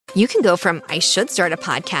You can go from I should start a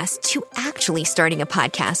podcast to actually starting a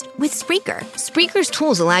podcast with Spreaker. Spreaker's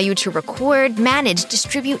tools allow you to record, manage,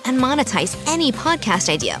 distribute, and monetize any podcast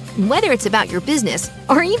idea, whether it's about your business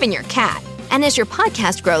or even your cat. And as your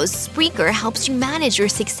podcast grows, Spreaker helps you manage your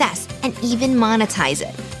success and even monetize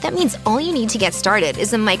it. That means all you need to get started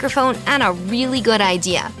is a microphone and a really good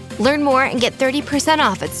idea. Learn more and get 30%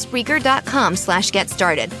 off at Spreaker.com/get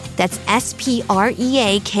started. That's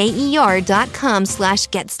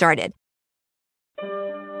SPREAKER.com/get started.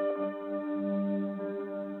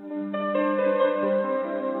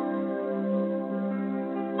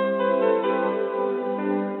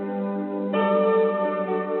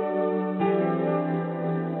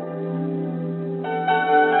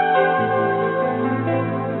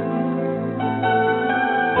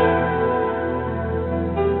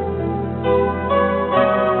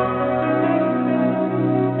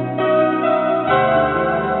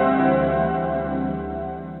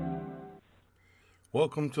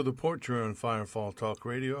 Welcome to the Porch on Firefall Talk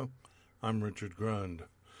Radio. I'm Richard Grund.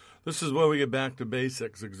 This is where we get back to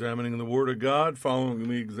basics, examining the Word of God, following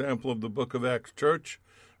the example of the Book of Acts Church.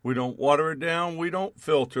 We don't water it down, we don't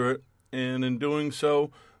filter it, and in doing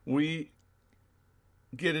so, we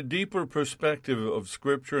get a deeper perspective of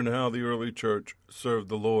Scripture and how the early church served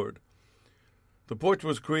the Lord. The Porch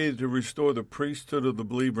was created to restore the priesthood of the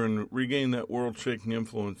believer and regain that world-shaking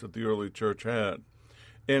influence that the early church had.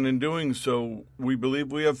 And in doing so, we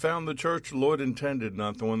believe we have found the church the Lord intended,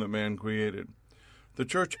 not the one that man created. The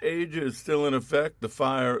church age is still in effect. The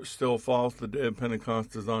fire still falls. The day of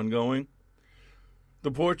Pentecost is ongoing.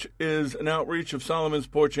 The Porch is an outreach of Solomon's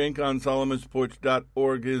Porch Inc. on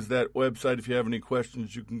solomonsporch.org is that website. If you have any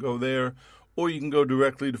questions, you can go there. Or you can go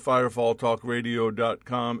directly to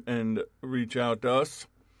firefalltalkradio.com and reach out to us.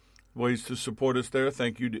 Ways to support us there.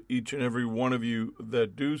 Thank you to each and every one of you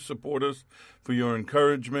that do support us for your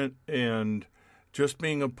encouragement and just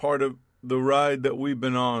being a part of the ride that we've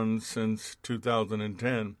been on since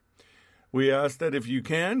 2010. We ask that if you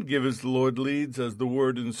can, give as the Lord leads, as the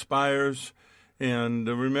Word inspires. And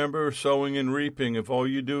remember, sowing and reaping. If all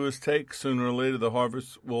you do is take, sooner or later the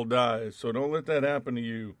harvest will die. So don't let that happen to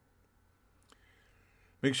you.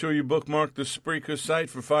 Make sure you bookmark the Spreaker site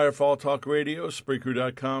for Firefall Talk Radio,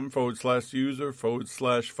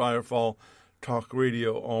 Spreaker.com/user/Firefall Talk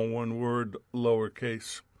Radio, all one word,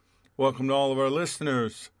 lowercase. Welcome to all of our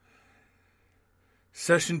listeners.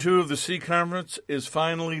 Session 2 of the Sea Conference is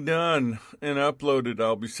finally done and uploaded.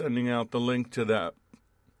 I'll be sending out the link to that.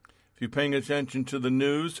 If you're paying attention to the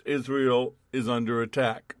news, Israel is under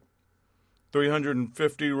attack.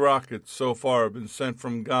 350 rockets so far have been sent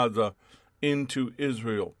from Gaza into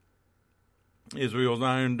Israel. Israel's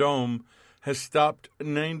Iron Dome has stopped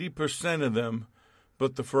 90% of them,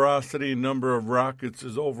 but the ferocity and number of rockets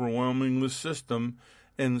is overwhelming the system,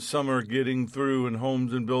 and some are getting through, and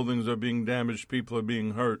homes and buildings are being damaged, people are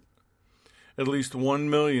being hurt. At least 1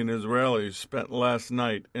 million Israelis spent last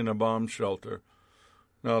night in a bomb shelter.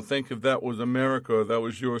 Now think if that was America, or that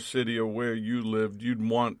was your city or where you lived, you'd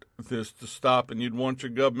want this to stop, and you'd want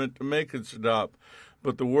your government to make it stop.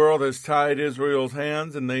 But the world has tied Israel's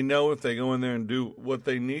hands, and they know if they go in there and do what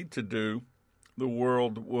they need to do, the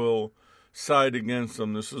world will side against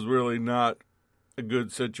them. This is really not a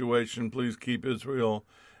good situation. Please keep Israel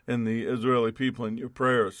and the Israeli people in your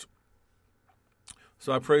prayers.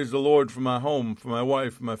 So I praise the Lord for my home, for my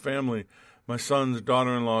wife, my family, my sons,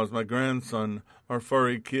 daughter-in-laws, my grandson, our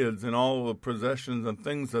furry kids, and all the possessions and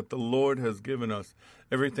things that the Lord has given us.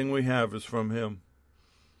 Everything we have is from Him.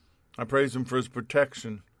 I praise Him for His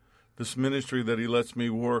protection, this ministry that He lets me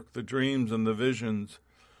work, the dreams and the visions,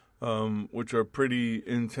 which are pretty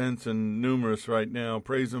intense and numerous right now.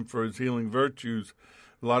 Praise Him for His healing virtues.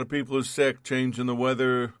 A lot of people are sick, changing the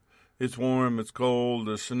weather. It's warm, it's cold,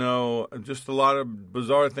 there's snow, just a lot of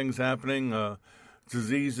bizarre things happening,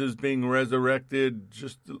 diseases being resurrected.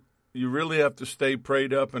 Just you really have to stay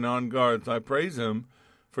prayed up and on guard. So I praise Him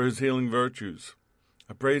for His healing virtues.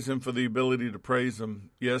 I praise Him for the ability to praise Him.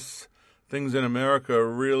 Yes, things in America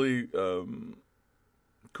are really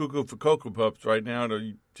cuckoo for Cocoa Puffs right now,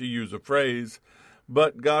 to use a phrase.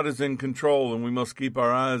 But God is in control, and we must keep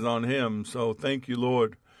our eyes on Him. So thank you,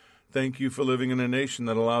 Lord. Thank you for living in a nation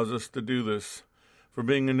that allows us to do this, for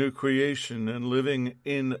being a new creation and living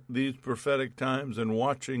in these prophetic times and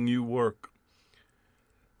watching you work.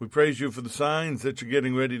 We praise you for the signs that you're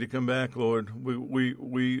getting ready to come back, Lord. We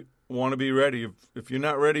want to be ready. If you're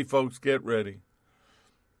not ready, folks, get ready.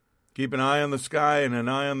 Keep an eye on the sky and an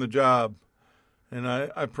eye on the job. And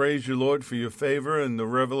I praise you, Lord, for your favor and the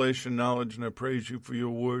revelation knowledge, and I praise you for your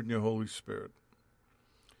word and your Holy Spirit.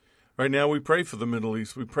 Right now we pray for the Middle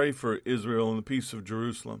East. We pray for Israel and the peace of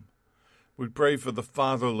Jerusalem. We pray for the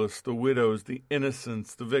fatherless, the widows, the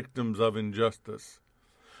innocents, the victims of injustice.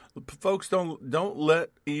 Folks, don't let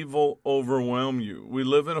evil overwhelm you. We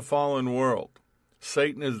live in a fallen world.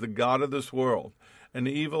 Satan is the god of this world, and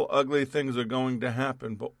evil, ugly things are going to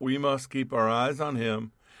happen, but we must keep our eyes on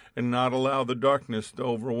him and not allow the darkness to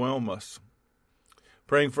overwhelm us.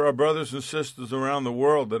 Praying for our brothers and sisters around the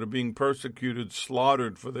world that are being persecuted,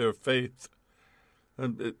 slaughtered for their faith.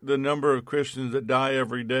 And the number of Christians that die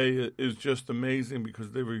every day is just amazing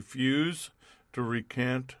because they refuse to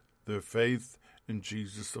recant their faith in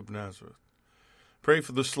Jesus of Nazareth. Pray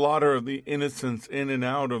for the slaughter of the innocents in and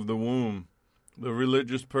out of the womb, the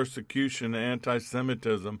religious persecution,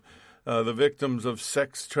 anti-Semitism, the victims of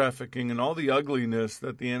sex trafficking, and all the ugliness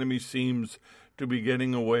that the enemy seems to be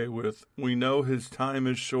getting away with. We know his time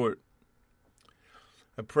is short.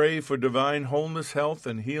 I pray for divine wholeness, health,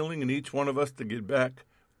 and healing in each one of us to get back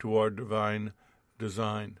to our divine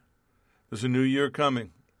design. There's a new year coming.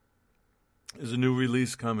 There's a new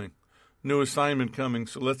release coming. New assignment coming,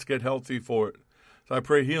 so let's get healthy for it. So I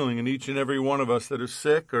pray healing in each and every one of us that are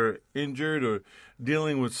sick or injured or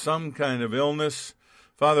dealing with some kind of illness.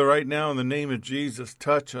 Father, right now in the name of Jesus,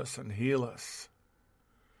 touch us and heal us.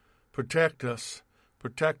 Protect us.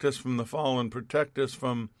 Protect us from the fallen. Protect us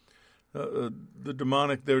from their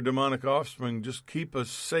demonic offspring. Just keep us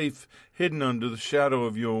safe, hidden under the shadow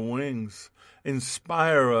of your wings.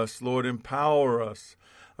 Inspire us, Lord. Empower us.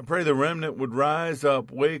 I pray the remnant would rise up,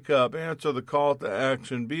 wake up, answer the call to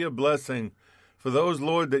action, be a blessing for those,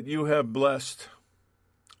 Lord, that you have blessed.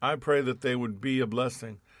 I pray that they would be a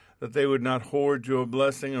blessing, that they would not hoard your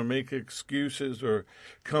blessing or make excuses or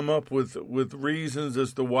come up with reasons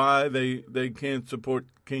as to why they can't support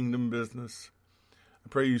kingdom business. I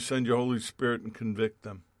pray you send your Holy Spirit and convict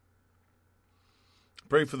them.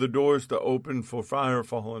 Pray for the doors to open for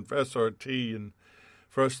Firefall and for SRT and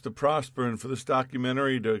for us to prosper and for this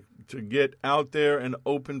documentary to get out there and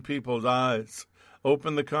open people's eyes.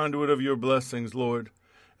 Open the conduit of your blessings, Lord,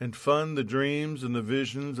 and fund the dreams and the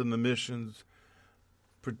visions and the missions.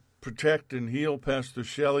 Protect and heal Pastor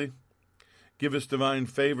Shelley. Give us divine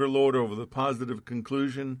favor, Lord, over the positive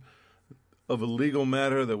conclusion of a legal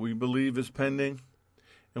matter that we believe is pending.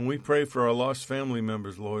 And we pray for our lost family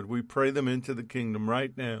members, Lord. We pray them into the kingdom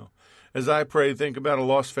right now. As I pray, think about a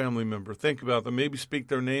lost family member. Think about them. Maybe speak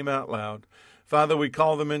their name out loud. Father, we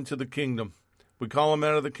call them into the kingdom. We call them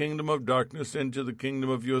out of the kingdom of darkness into the kingdom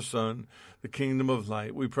of your Son, the kingdom of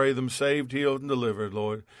light. We pray them saved, healed, and delivered,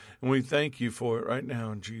 Lord. And we thank you for it right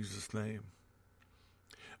now in Jesus' name.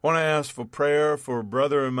 I want to ask for prayer for a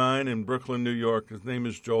brother of mine in Brooklyn, New York. His name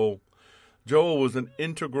is Joel. Joel was an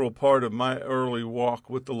integral part of my early walk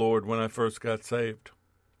with the Lord when I first got saved.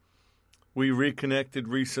 We reconnected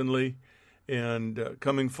recently, and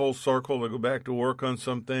coming full circle to go back to work on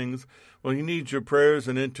some things. Well, he needs your prayers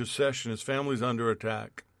and intercession. His family's under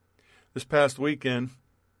attack. This past weekend,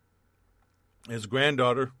 his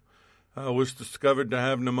granddaughter was discovered to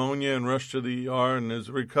have pneumonia and rushed to the ER and is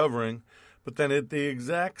recovering. But then at the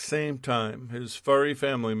exact same time, his furry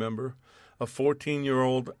family member, a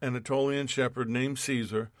 14-year-old Anatolian shepherd named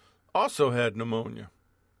Caesar, also had pneumonia.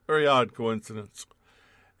 Very odd coincidence.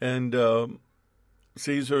 And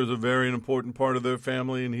Caesar is a very important part of their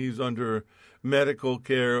family, and he's under medical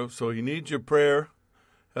care. So he needs your prayer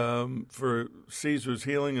for Caesar's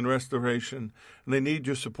healing and restoration. And they need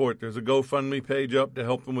your support. There's a GoFundMe page up to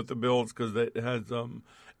help him with the bills because it has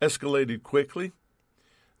escalated quickly.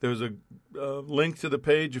 There's a link to the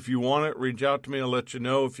page. If you want it, reach out to me. I'll let you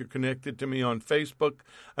know. If you're connected to me on Facebook,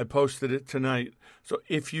 I posted it tonight. So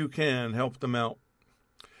if you can, help them out.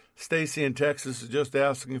 Stacy in Texas is just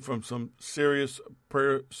asking for some serious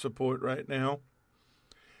prayer support right now.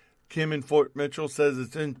 Kim in Fort Mitchell says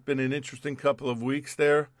it's been an interesting couple of weeks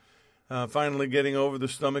there. Finally getting over the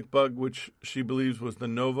stomach bug, which she believes was the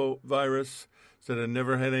novovirus. Said I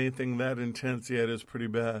never had anything that intense yet. It's pretty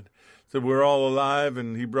bad. Said we're all alive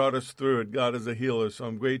and he brought us through it. God is a healer, so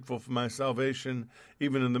I'm grateful for my salvation,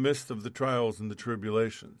 even in the midst of the trials and the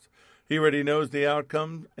tribulations. He already knows the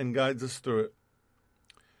outcome and guides us through it.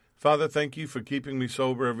 Father, thank you for keeping me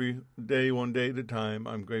sober every day, one day at a time.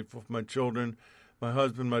 I'm grateful for my children, my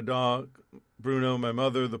husband, my dog, Bruno, my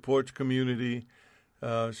mother, the Porch community.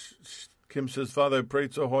 Kim says, Father, I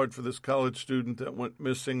prayed so hard for this college student that went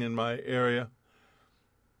missing in my area.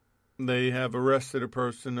 They have arrested a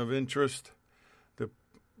person of interest. They're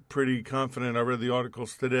pretty confident. I read the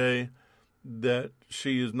articles today that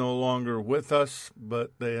she is no longer with us,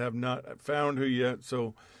 but they have not found her yet.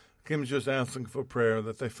 So Kim's just asking for prayer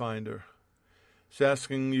that they find her. Just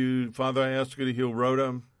asking you, Father, I ask you to heal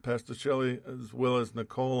Rhoda, Pastor Shelley, as well as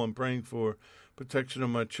Nicole. I'm praying for protection of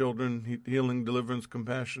my children, healing, deliverance,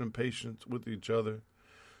 compassion, and patience with each other.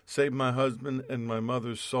 Save my husband and my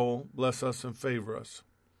mother's soul. Bless us and favor us.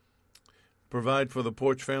 Provide for the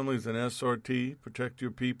Porch families and SRT. Protect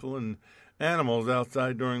your people and animals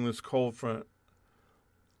outside during this cold front.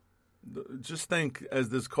 Just think, as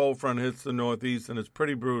this cold front hits the Northeast, and it's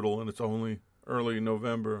pretty brutal, and it's only early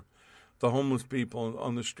November, the homeless people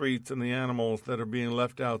on the streets and the animals that are being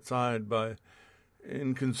left outside by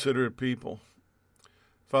inconsiderate people.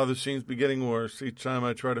 Father, seems to be getting worse. Each time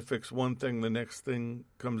I try to fix one thing, the next thing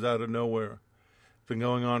comes out of nowhere. It's been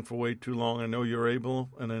going on for way too long. I know you're able,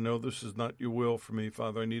 and I know this is not your will for me,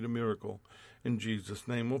 Father. I need a miracle in Jesus'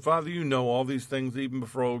 name. Well, Father, you know all these things even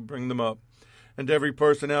before we bring them up. And to every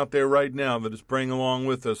person out there right now that is praying along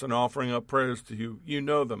with us and offering up prayers to you, you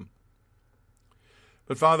know them.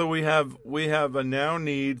 But Father, we have a now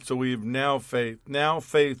need, so we have now faith. Now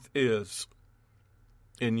faith is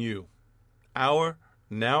in you. Our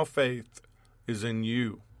now faith is in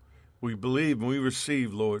you. We believe and we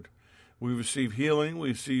receive, Lord. We receive healing.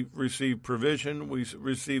 We receive provision. We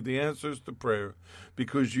receive the answers to prayer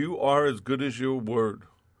because you are as good as your word.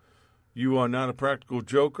 You are not a practical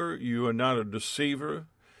joker. You are not a deceiver.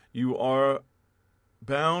 You are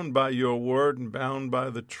bound by your word and bound by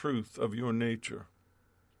the truth of your nature.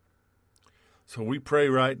 So we pray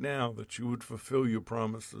right now that you would fulfill your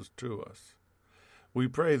promises to us. We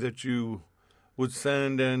pray that you would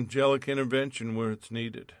send angelic intervention where it's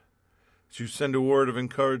needed. That you send a word of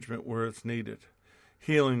encouragement where it's needed.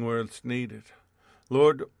 Healing where it's needed.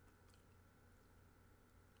 Lord,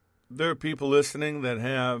 there are people listening that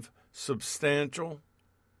have substantial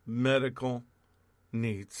medical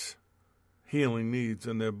needs. Healing needs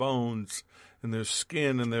in their bones, in their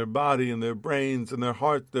skin, in their body, in their brains, in their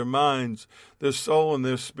hearts, their minds, their soul, and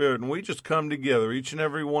their spirit. And we just come together, each and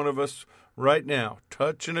every one of us right now,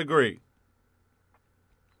 touch and agree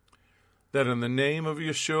that in the name of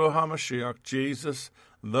Yeshua HaMashiach, Jesus,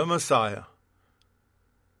 the Messiah,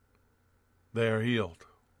 they are healed.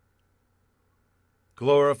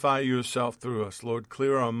 Glorify yourself through us, Lord.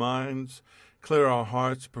 Clear our minds, clear our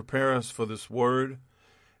hearts, prepare us for this word,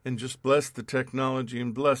 and just bless the technology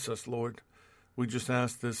and bless us, Lord. We just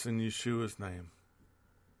ask this in Yeshua's name.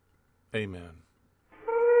 Amen.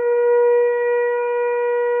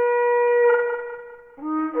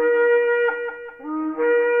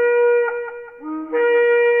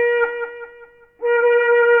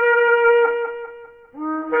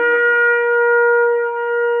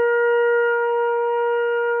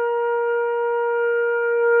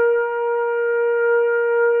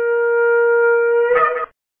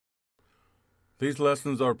 These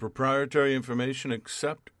lessons are proprietary information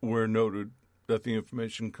except where noted that the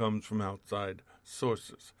information comes from outside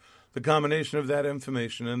sources. The combination of that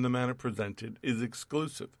information and the manner presented is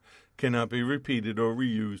exclusive, cannot be repeated or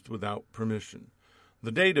reused without permission.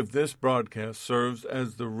 The date of this broadcast serves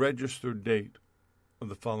as the registered date of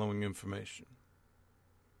the following information.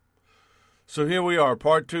 So here we are,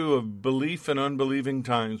 part 2 of Belief in Unbelieving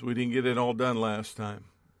Times. We didn't get it all done last time.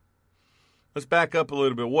 Let's back up a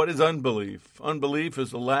little bit. What is unbelief? Unbelief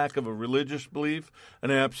is a lack of a religious belief,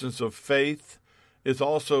 an absence of faith. It's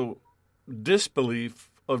also disbelief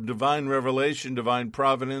of divine revelation, divine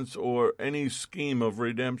providence, or any scheme of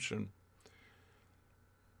redemption.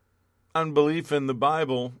 Unbelief in the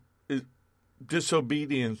Bible is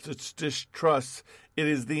disobedience. It's distrust. It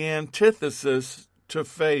is the antithesis to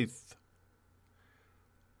faith.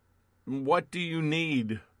 What do you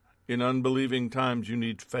need? In unbelieving times, you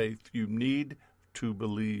need faith. You need to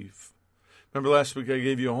believe. Remember last week I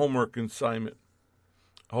gave you a homework assignment.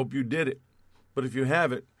 I hope you did it. But if you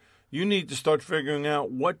haven't, you need to start figuring out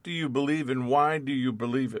what do you believe and why do you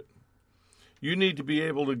believe it. You need to be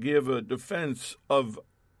able to give a defense of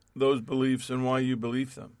those beliefs and why you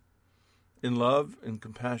believe them. In love and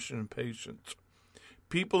compassion and patience.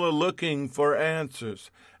 People are looking for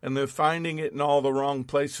answers, and they're finding it in all the wrong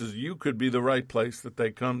places. You could be the right place that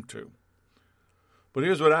they come to. But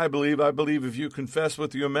here's what I believe. I believe if you confess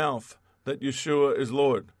with your mouth that Yeshua is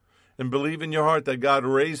Lord, and believe in your heart that God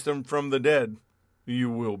raised him from the dead, you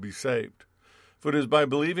will be saved. For it is by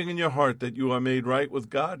believing in your heart that you are made right with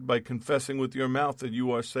God, by confessing with your mouth that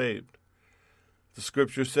you are saved. The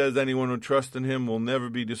scripture says anyone who trusts in him will never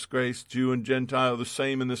be disgraced. Jew and Gentile the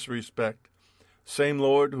same in this respect. Same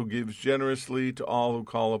Lord who gives generously to all who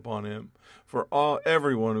call upon him. For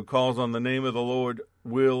everyone who calls on the name of the Lord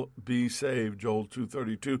will be saved. Joel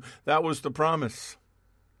 2:32. That was the promise.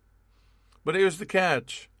 But here's the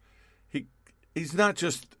catch. He's not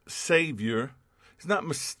just Savior. He's not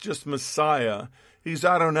just Messiah. He's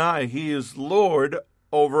Adonai. He is Lord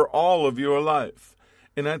over all of your life.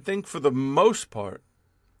 And I think for the most part,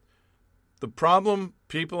 the problem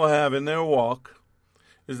people have in their walk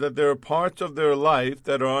is that there are parts of their life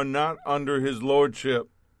that are not under his lordship.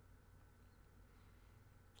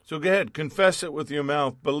 So go ahead, confess it with your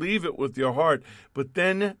mouth, believe it with your heart, but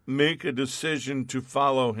then make a decision to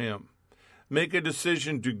follow him. Make a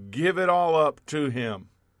decision to give it all up to him.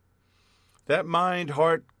 That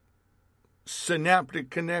mind-heart synaptic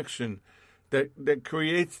connection that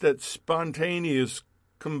creates that spontaneous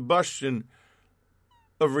combustion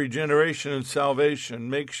of regeneration and salvation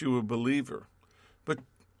makes you a believer. But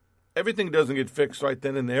everything doesn't get fixed right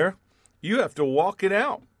then and there. You have to walk it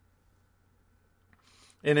out.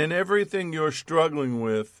 And in everything you're struggling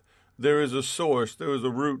with, there is a source, there is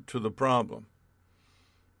a root to the problem.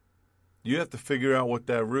 You have to figure out what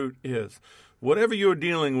that root is. Whatever you're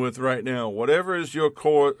dealing with right now, whatever is your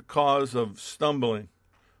cause of stumbling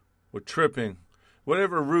or tripping,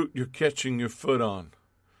 whatever root you're catching your foot on,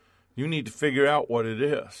 you need to figure out what it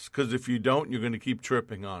is. Because if you don't, you're going to keep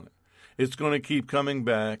tripping on it. It's going to keep coming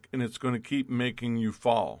back, and it's going to keep making you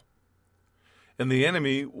fall. And the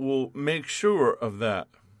enemy will make sure of that.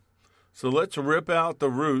 So let's rip out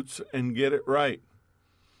the roots and get it right.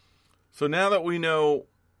 So now that we know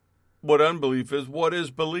what unbelief is, what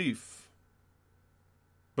is belief?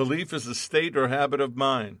 Belief is a state or habit of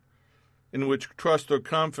mind in which trust or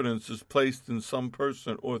confidence is placed in some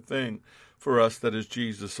person or thing. For us, that is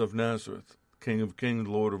Jesus of Nazareth, King of Kings,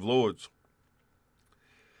 Lord of Lords.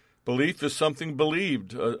 Belief is something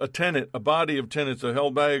believed, a tenet, a body of tenets are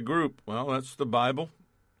held by a group. Well, that's the Bible.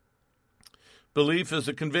 Belief is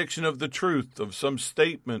a conviction of the truth of some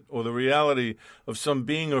statement or the reality of some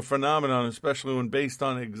being or phenomenon, especially when based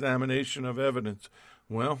on examination of evidence.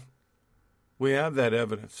 Well, we have that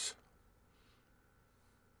evidence.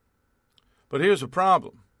 But here's a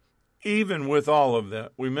problem. Even with all of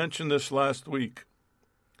that, we mentioned this last week,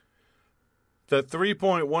 that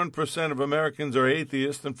 3.1% of Americans are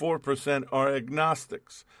atheists and 4% are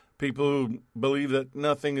agnostics, people who believe that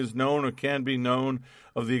nothing is known or can be known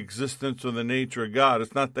of the existence or the nature of God.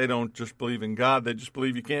 It's not they don't just believe in God, they just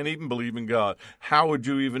believe you can't even believe in God. How would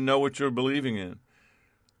you even know what you're believing in?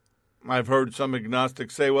 I've heard some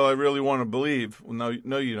agnostics say, well, I really want to believe. Well,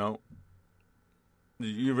 no, you don't.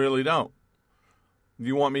 You really don't.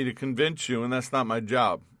 You want me to convince you, and that's not my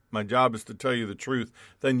job. My job is to tell you the truth.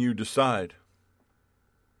 Then you decide.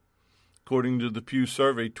 According to the Pew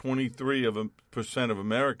survey, 23% of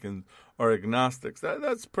Americans are agnostics.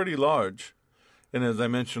 That's pretty large. And as I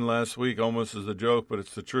mentioned last week, almost as a joke, but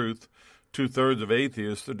it's the truth, 2/3 of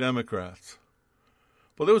atheists are Democrats.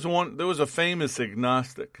 Well, there was a famous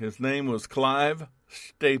agnostic. His name was Clive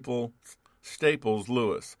Staples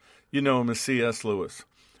Lewis. You know him as C.S. Lewis,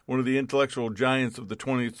 one of the intellectual giants of the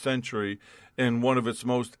 20th century and one of its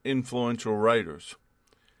most influential writers.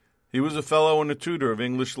 He was a fellow and a tutor of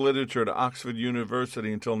English literature at Oxford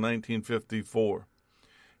University until 1954.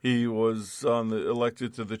 He was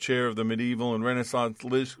elected to the chair of the medieval and Renaissance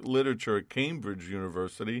literature at Cambridge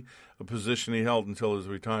University, a position he held until his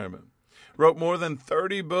retirement. Wrote more than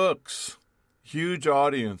 30 books, huge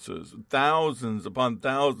audiences, thousands upon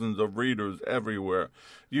thousands of readers everywhere.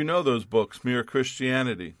 You know those books, Mere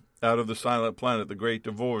Christianity, Out of the Silent Planet, The Great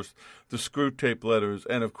Divorce, The Screwtape Letters,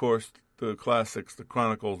 and of course the classics, The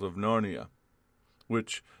Chronicles of Narnia,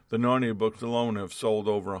 which the Narnia books alone have sold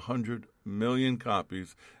over 100 million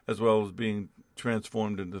copies, as well as being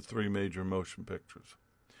transformed into 3 major motion pictures.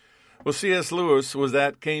 Well, C.S. Lewis was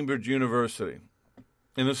at Cambridge University,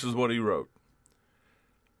 and this is what he wrote.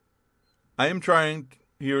 I am trying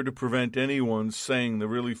here to prevent anyone saying the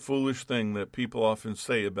really foolish thing that people often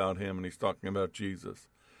say about him, and he's talking about Jesus.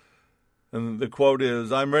 And the quote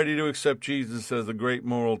is, I'm ready to accept Jesus as a great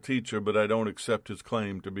moral teacher, but I don't accept his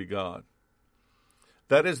claim to be God.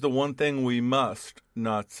 That is the one thing we must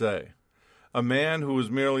not say. A man who was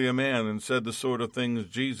merely a man and said the sort of things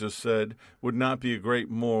Jesus said would not be a great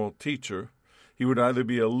moral teacher. He would either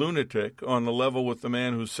be a lunatic on the level with the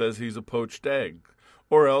man who says he's a poached egg,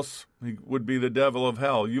 or else he would be the devil of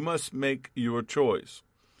hell. You must make your choice.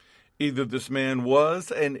 Either this man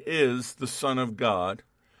was and is the Son of God,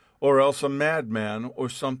 or else a madman or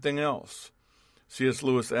something else. C.S.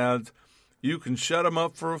 Lewis adds, you can shut him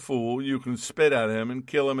up for a fool, you can spit at him and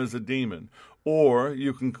kill him as a demon, or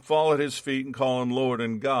you can fall at his feet and call him Lord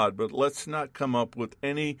and God, but let's not come up with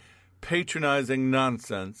any patronizing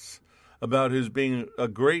nonsense about his being a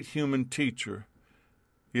great human teacher.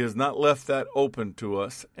 He has not left that open to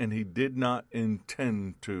us, and he did not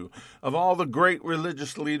intend to. Of all the great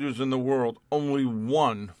religious leaders in the world, only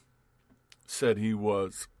one said he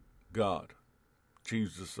was God,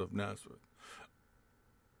 Jesus of Nazareth.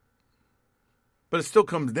 But it still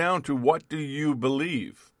comes down to, what do you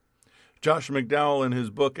believe? Josh McDowell, in his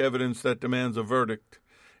book, Evidence That Demands a Verdict,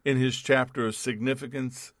 in his chapter,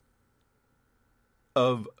 Significance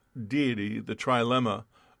of Deity, the Trilemma,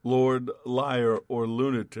 Lord, Liar, or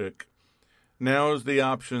Lunatic, narrows the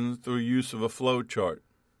options through use of a flow chart.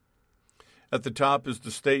 At the top is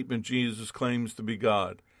the statement Jesus claims to be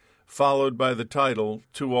God, followed by the title,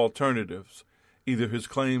 two alternatives. Either his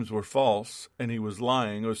claims were false and he was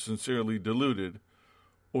lying or sincerely deluded,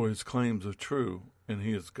 or his claims are true and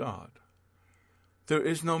he is God. There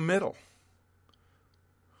is no middle.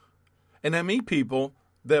 And I meet people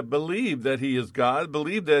that believe that he is God,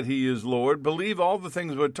 believe that he is Lord, believe all the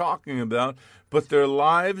things we're talking about, but their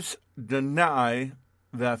lives deny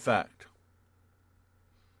that fact.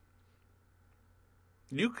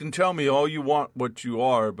 You can tell me all you want what you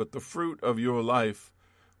are, but the fruit of your life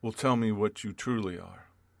will tell me what you truly are.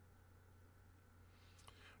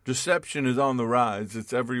 Deception is on the rise.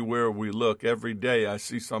 It's everywhere we look. Every day I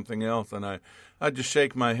see something else, and I just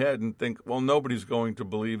shake my head and think, well, nobody's going to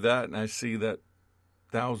believe that, and I see that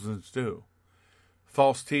thousands do.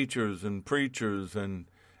 False teachers and preachers and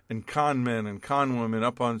con men and con women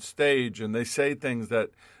up on stage, and they say things that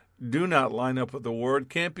do not line up with the Word,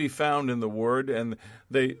 can't be found in the Word, and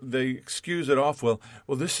they excuse it off. Well,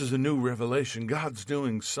 this is a new revelation. God's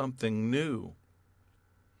doing something new.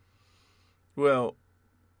 Well,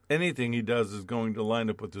 anything he does is going to line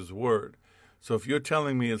up with his Word. So if you're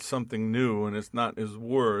telling me it's something new and it's not his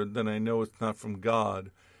Word, then I know it's not from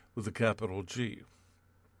God with a capital G.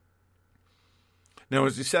 Now,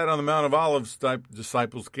 as he sat on the Mount of Olives,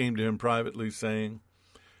 disciples came to him privately, saying,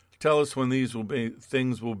 "Tell us when these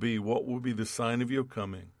things will be. What will be the sign of your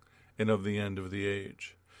coming and of the end of the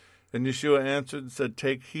age?" And Yeshua answered and said,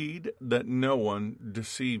 "Take heed that no one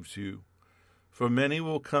deceives you. For many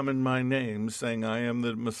will come in my name, saying, I am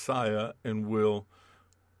the Messiah, and will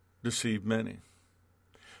deceive many."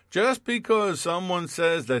 Just because someone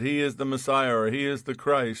says that he is the Messiah or he is the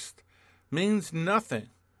Christ means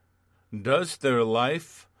nothing. Does their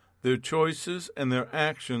life, their choices, and their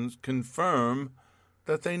actions confirm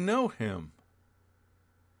that they know him?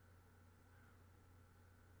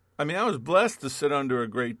 I mean, I was blessed to sit under a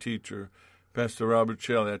great teacher, Pastor Robert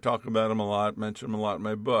Shelley. I talk about him a lot, mention him a lot in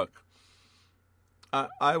my book.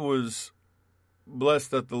 I was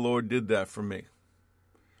blessed that the Lord did that for me.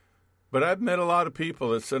 But I've met a lot of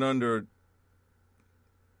people that sit under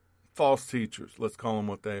false teachers, let's call them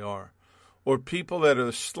what they are, or people that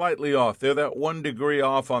are slightly off. They're that 1 degree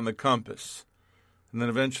off on the compass, and then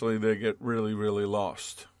eventually they get really, really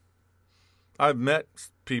lost. I've met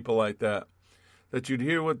people like that you'd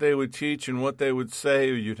hear what they would teach and what they would say,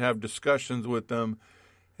 or you'd have discussions with them,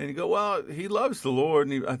 and you go, well, he loves the Lord,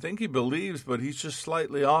 and I think he believes, but he's just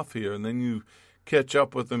slightly off here. And then you catch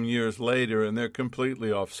up with them years later, and they're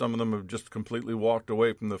completely off. Some of them have just completely walked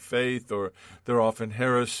away from the faith, or they're off in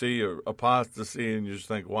heresy or apostasy, and you just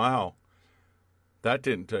think, wow, that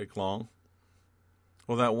didn't take long.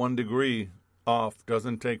 Well, that 1 degree off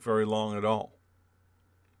doesn't take very long at all.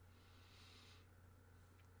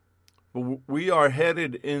 But we are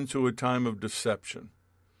headed into a time of deception.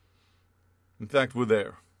 In fact, we're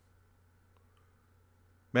there.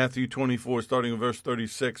 Matthew 24, starting in verse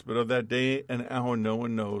 36, "But of that day and hour no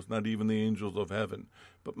one knows, not even the angels of heaven,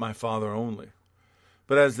 but my Father only.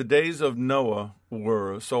 But as the days of Noah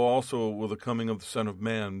were, so also will the coming of the Son of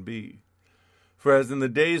Man be. For as in the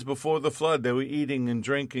days before the flood they were eating and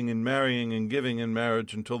drinking and marrying and giving in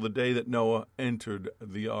marriage until the day that Noah entered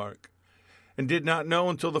the ark, and did not know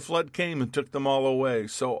until the flood came and took them all away,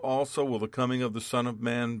 so also will the coming of the Son of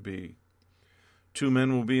Man be. 2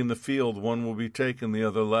 men will be in the field, one will be taken, the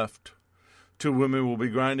other left. 2 women will be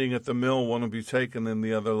grinding at the mill, one will be taken and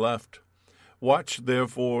the other left. Watch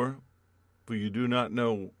therefore, for you do not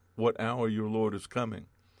know what hour your Lord is coming.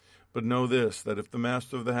 But know this, that if the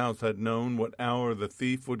master of the house had known what hour the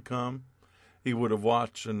thief would come, he would have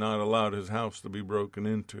watched and not allowed his house to be broken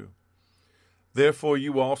into. Therefore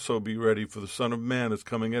you also be ready, for the Son of Man is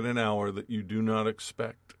coming at an hour that you do not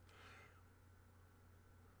expect.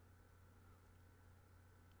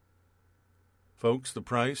 Folks, the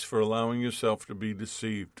price for allowing yourself to be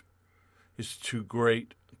deceived is too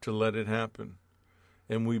great to let it happen.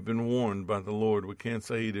 And we've been warned by the Lord. We can't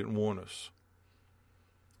say he didn't warn us.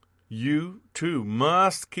 You, too,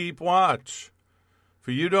 must keep watch, for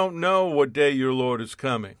you don't know what day your Lord is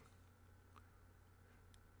coming.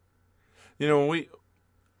 You know,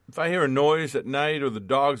 if I hear a noise at night or the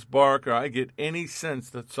dogs bark or I get any sense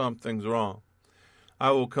that something's wrong, I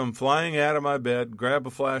will come flying out of my bed, grab a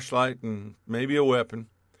flashlight and maybe a weapon,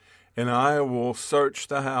 and I will search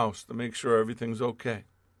the house to make sure everything's okay.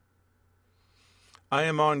 I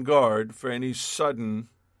am on guard for any sudden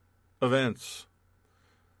events.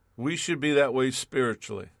 We should be that way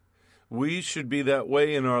spiritually. We should be that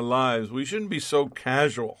way in our lives. We shouldn't be so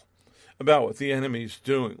casual about what the enemy's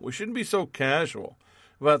doing. We shouldn't be so casual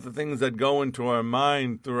about the things that go into our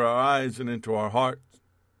mind, through our eyes, and into our hearts.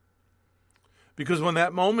 Because when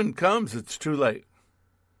that moment comes, it's too late.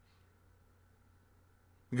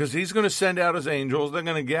 Because he's going to send out his angels. They're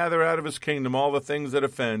going to gather out of his kingdom all the things that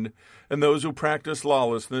offend and those who practice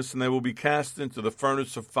lawlessness, and they will be cast into the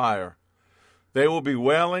furnace of fire. They will be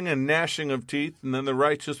wailing and gnashing of teeth, and then the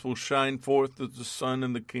righteous will shine forth as the sun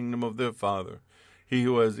in the kingdom of their Father. He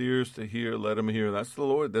who has ears to hear, let him hear. That's the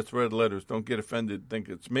Lord. That's red letters. Don't get offended. Think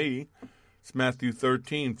it's me. It's Matthew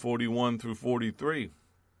 13:41 through 43.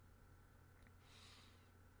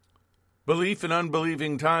 Belief in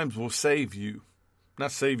unbelieving times will save you.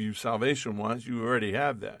 Not save you salvation-wise. You already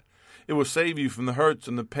have that. It will save you from the hurts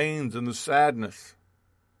and the pains and the sadness.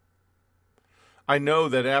 I know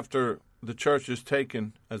that after the church is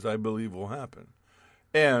taken, as I believe will happen,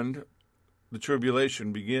 and the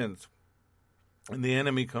tribulation begins, and the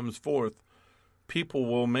enemy comes forth, people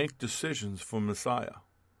will make decisions for Messiah.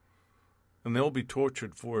 And they'll be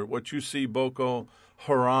tortured for it. What you see Boko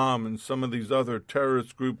Haram and some of these other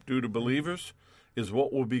terrorist groups do to believers is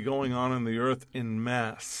what will be going on in the earth in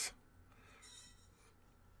mass.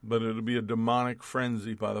 But it'll be a demonic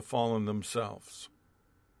frenzy by the fallen themselves.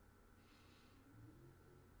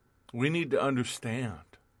 We need to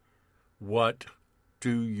understand, what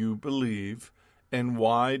do you believe and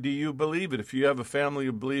why do you believe it? If you have a family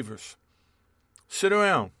of believers, sit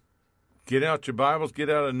around, get out your Bibles, get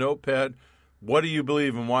out a notepad. What do you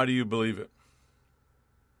believe and why do you believe it?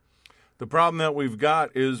 The problem that we've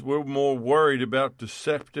got is we're more worried about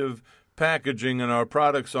deceptive packaging in our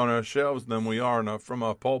products on our shelves than we are from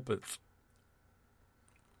our pulpits.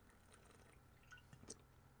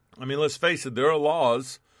 I mean, let's face it, there are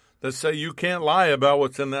laws that say you can't lie about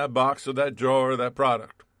what's in that box or that jar or that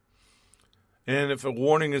product. And if a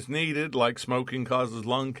warning is needed, like smoking causes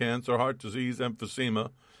lung cancer, heart disease,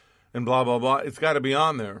 emphysema, and blah, blah, blah, it's got to be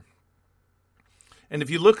on there. And if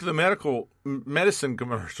you look at the medicine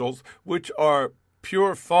commercials, which are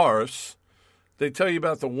pure farce, they tell you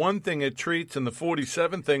about the one thing it treats and the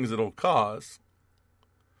 47 things it'll cause.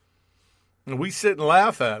 And we sit and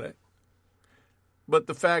laugh at it. But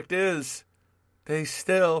the fact is, they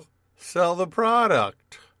still sell the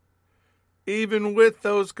product. Even with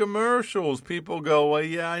those commercials, people go, well,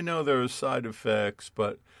 yeah, I know there are side effects,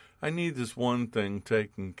 but I need this one thing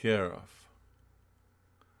taken care of.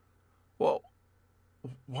 Well,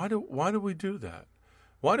 why do we do that?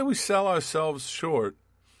 Why do we sell ourselves short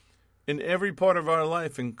in every part of our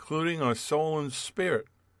life, including our soul and spirit?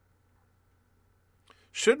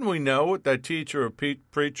 Shouldn't we know what that teacher or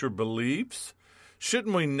preacher believes?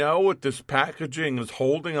 Shouldn't we know what this packaging is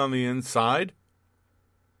holding on the inside?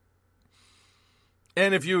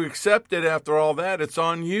 And if you accept it after all that, it's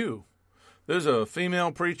on you. There's a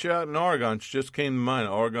female preacher out in Oregon. She just came to mind.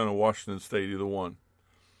 Oregon or Washington State, either one.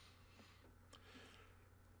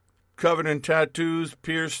 Covered in tattoos,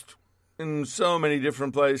 pierced in so many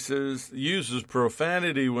different places, uses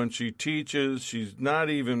profanity when she teaches. She's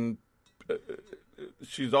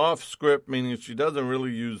off script, meaning she doesn't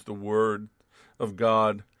really use the word of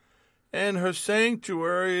God. And her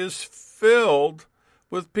sanctuary is filled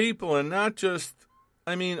with people, and not just,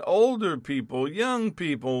 older people, young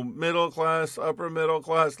people, middle class, upper middle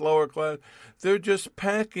class, lower class. They're just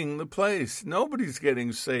packing the place. Nobody's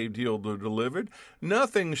getting saved, healed, or delivered.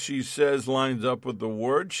 Nothing she says lines up with the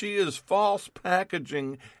word. She is false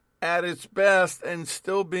packaging at its best and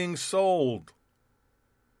still being sold.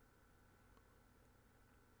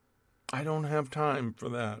 I don't have time for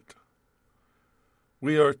that.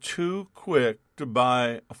 We are too quick to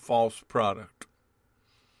buy a false product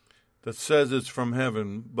that says it's from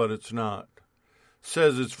heaven, but it's not.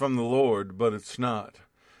 Says it's from the Lord, but it's not.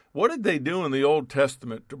 What did they do in the Old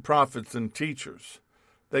Testament to prophets and teachers?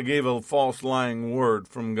 They gave a false lying word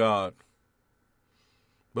from God.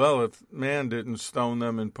 Well, if man didn't stone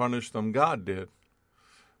them and punish them, God did.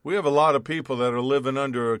 We have a lot of people that are living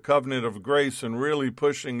under a covenant of grace and really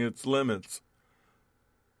pushing its limits.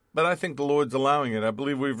 But I think the Lord's allowing it. I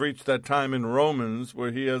believe we've reached that time in Romans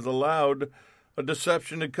where he has allowed a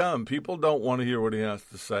deception to come. People don't want to hear what he has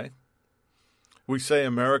to say. We say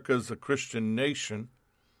America's a Christian nation,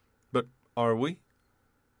 but are we?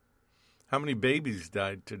 How many babies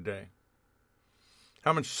died today?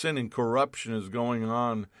 How much sin and corruption is going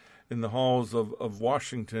on in the halls of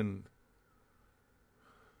Washington.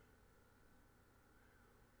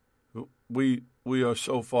 We are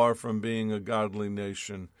so far from being a godly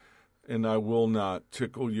nation, and I will not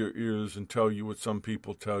tickle your ears and tell you what some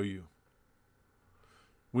people tell you.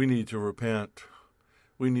 We need to repent.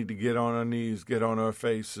 We need to get on our knees, get on our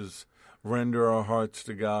faces, render our hearts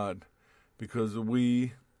to God, because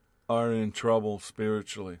we are in trouble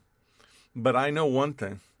spiritually. But I know one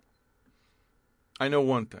thing. I know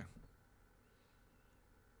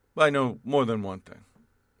more than one thing.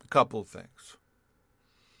 A couple of things.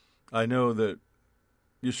 I know that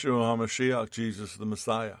Yeshua HaMashiach, Jesus the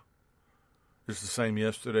Messiah, is the same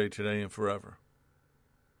yesterday, today, and forever.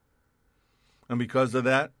 And because of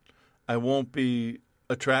that, I won't be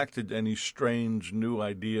attracted to any strange new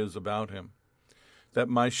ideas about him. That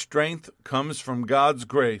my strength comes from God's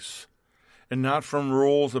grace and not from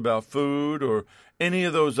rules about food or any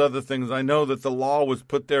of those other things. I know that the law was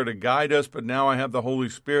put there to guide us, but now I have the Holy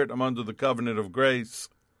Spirit. I'm under the covenant of grace.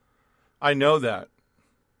 I know that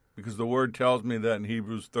because the Word tells me that in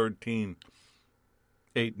Hebrews 13,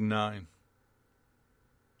 8 and 9.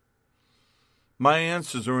 My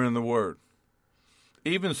answers are in the Word.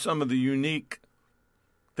 Even some of the unique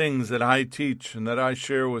things that I teach and that I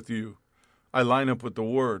share with you, I line up with the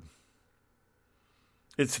Word.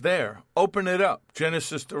 It's there. Open it up.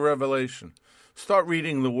 Genesis to Revelation. Start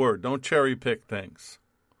reading the Word. Don't cherry pick things.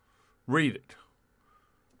 Read it.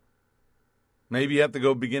 Maybe you have to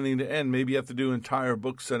go beginning to end. Maybe you have to do entire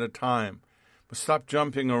books at a time. But stop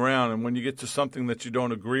jumping around, and when you get to something that you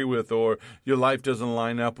don't agree with or your life doesn't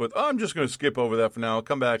line up with, I'm just going to skip over that for now. I'll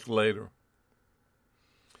come back later.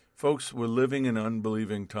 Folks, we're living in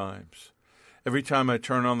unbelieving times. Every time I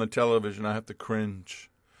turn on the television, I have to cringe.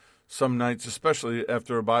 Some nights, especially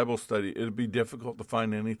after a Bible study, it'd be difficult to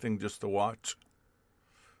find anything just to watch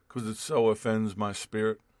because it so offends my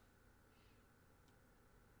spirit.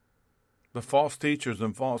 The false teachers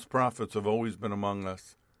and false prophets have always been among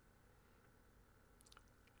us.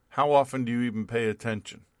 How often do you even pay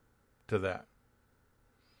attention to that?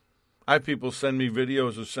 I have people send me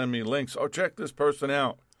videos or send me links. Oh, check this person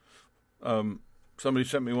out. Somebody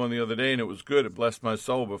sent me one the other day, and it was good. It blessed my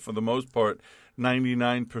soul. But for the most part,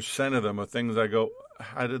 99% of them are things I go,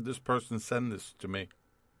 how did this person send this to me?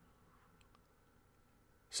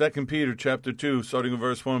 2 Peter chapter 2, starting in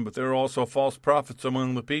verse 1, but there are also false prophets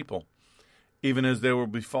among the people, even as there will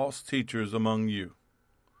be false teachers among you.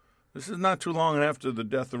 This is not too long after the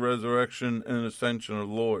death, the resurrection, and ascension of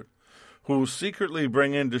the Lord, who will secretly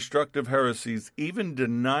bring in destructive heresies, even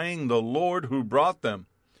denying the Lord who brought them,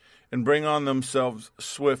 and bring on themselves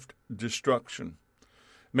swift destruction.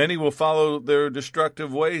 Many will follow their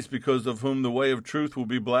destructive ways, because of whom the way of truth will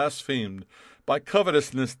be blasphemed. By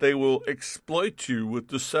covetousness they will exploit you with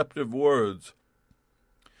deceptive words.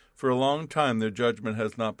 For a long time their judgment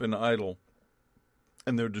has not been idle,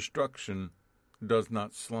 and their destruction does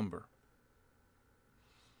not slumber.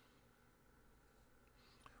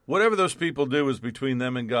 Whatever those people do is between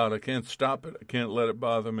them and God. I can't stop it. I can't let it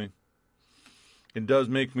bother me. It does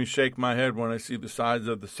make me shake my head when I see the size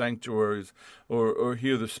of the sanctuaries or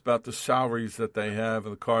hear about the salaries that they have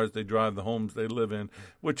and the cars they drive, the homes they live in,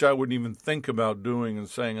 which I wouldn't even think about doing and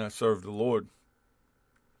saying I serve the Lord.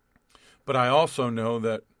 But I also know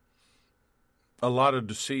that a lot of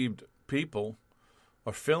deceived people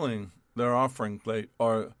are filling their offering plate,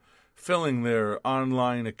 are filling their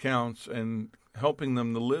online accounts and helping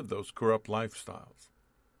them to live those corrupt lifestyles.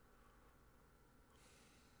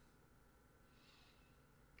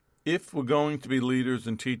 If we're going to be leaders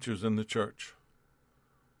and teachers in the church,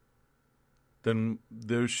 then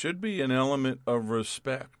there should be an element of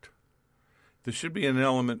respect. There should be an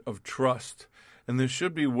element of trust. And there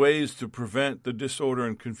should be ways to prevent the disorder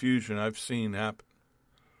and confusion I've seen happen.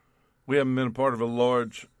 We haven't been a part of a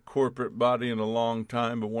large corporate body in a long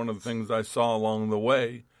time, but one of the things I saw along the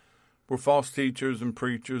way were false teachers and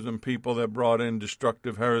preachers and people that brought in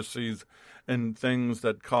destructive heresies and things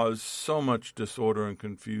that caused so much disorder and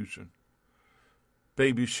confusion.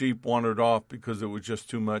 Baby sheep wandered off because it was just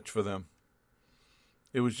too much for them.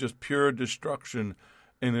 It was just pure destruction,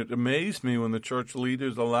 and it amazed me when the church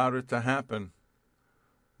leaders allowed it to happen,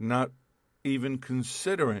 not even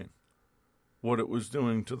considering what it was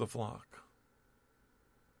doing to the flock.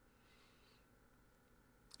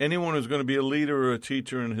 Anyone who's going to be a leader or a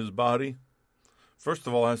teacher in his body, first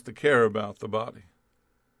of all, has to care about the body.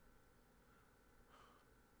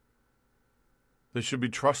 They should be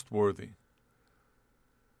trustworthy.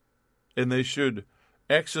 And they should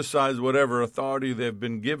exercise whatever authority they've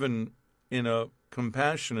been given in a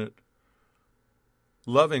compassionate,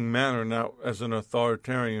 loving manner, not as an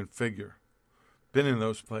authoritarian figure. Been in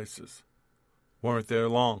those places. Weren't there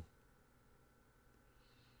long.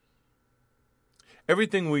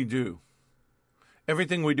 Everything we do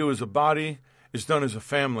as a body is done as a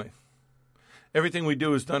family. Everything we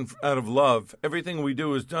do is done out of love. Everything we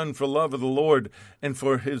do is done for love of the Lord and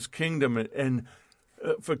for his kingdom and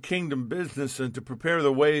for kingdom business and to prepare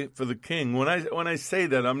the way for the king. When I say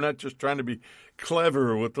that, I'm not just trying to be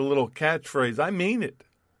clever with the little catchphrase. I mean it.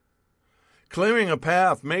 Clearing a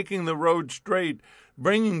path, making the road straight,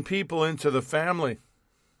 bringing people into the family.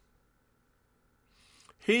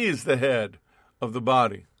 He is the head of the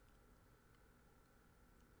body.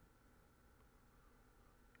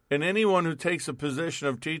 And anyone who takes a position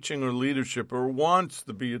of teaching or leadership or wants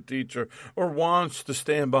to be a teacher or wants to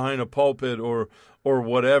stand behind a pulpit or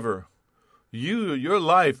whatever, your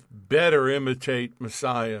life better imitate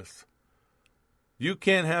Messiah's. You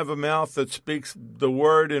can't have a mouth that speaks the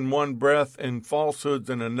word in one breath and falsehoods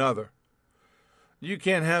in another. You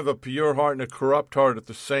can't have a pure heart and a corrupt heart at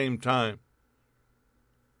the same time.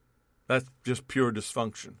 That's just pure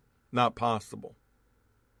dysfunction. Not possible.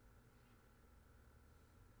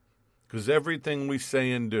 Because everything we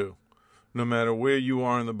say and do, no matter where you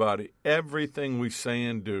are in the body, everything we say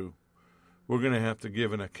and do, we're going to have to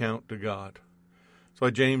give an account to God. That's why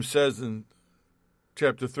James says in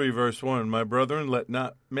chapter 3, verse 1, "My brethren, let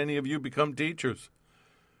not many of you become teachers,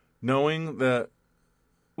 knowing that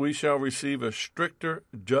we shall receive a stricter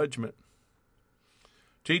judgment."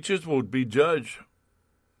 Teachers will be judged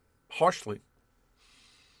harshly.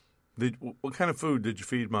 What kind of food did you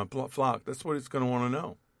feed my flock? That's what it's going to want to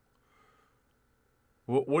know.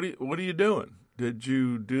 What are you doing? Did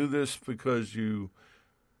you do this because you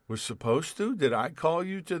were supposed to? Did I call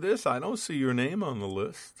you to this? I don't see your name on the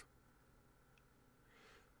list.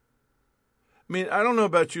 I mean, I don't know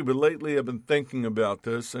about you, but lately I've been thinking about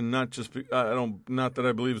this, and not that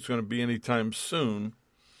I believe it's going to be anytime soon,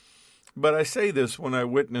 but I say this when I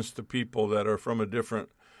witness to people that are from a different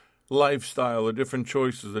lifestyle, or different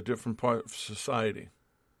choices, a different part of society.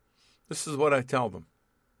 This is what I tell them.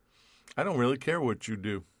 I don't really care what you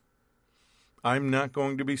do. I'm not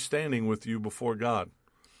going to be standing with you before God.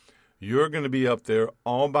 You're going to be up there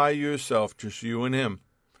all by yourself, just you and him.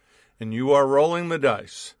 And you are rolling the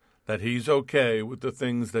dice that he's okay with the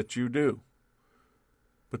things that you do.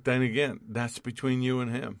 But then again, that's between you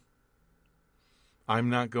and him. I'm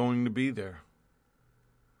not going to be there.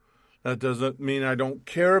 That doesn't mean I don't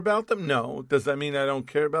care about them? No. Does that mean I don't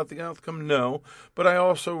care about the outcome? No. But I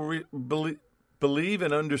also believe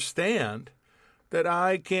and understand that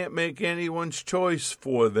I can't make anyone's choice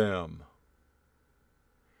for them.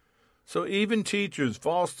 So even teachers,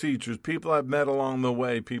 false teachers, people I've met along the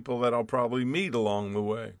way, people that I'll probably meet along the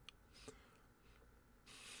way.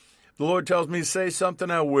 The Lord tells me to say something,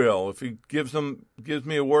 I will. If he gives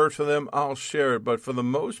me a word for them, I'll share it. But for the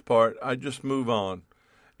most part, I just move on.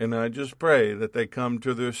 And I just pray that they come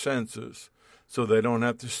to their senses so they don't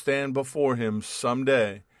have to stand before him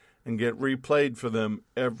someday and get replayed for them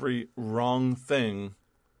every wrong thing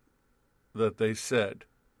that they said.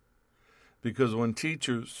 Because when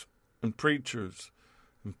teachers and preachers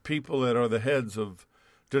and people that are the heads of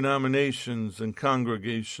denominations and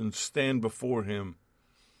congregations stand before him,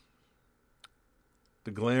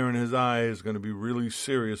 the glare in his eye is going to be really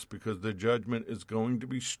serious, because the judgment is going to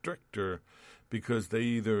be stricter, because they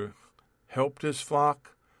either helped his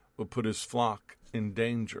flock or put his flock in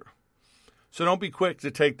danger. So don't be quick to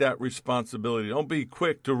take that responsibility. Don't be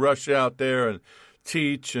quick to rush out there and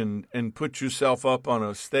teach and put yourself up on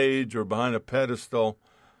a stage or behind a pedestal.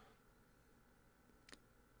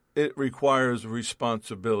 It requires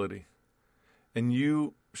responsibility. And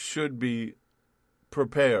you should be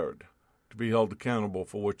prepared to be held accountable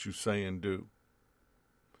for what you say and do.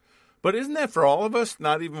 But isn't that for all of us?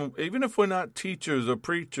 Not even if we're not teachers or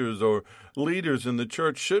preachers or leaders in the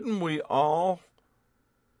church, shouldn't we all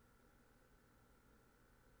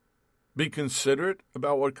be considerate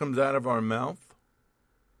about what comes out of our mouth?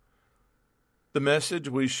 The message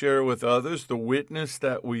we share with others, the witness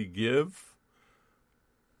that we give.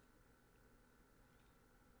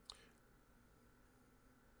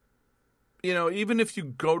 You know, even if you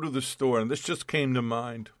go to the store, and this just came to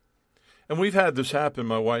mind, and we've had this happen,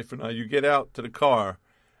 my wife and I, you get out to the car,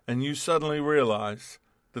 and you suddenly realize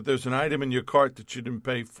that there's an item in your cart that you didn't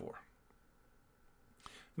pay for.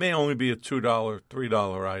 It may only be a $2,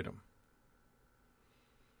 $3 item.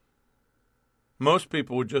 Most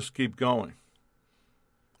people would just keep going.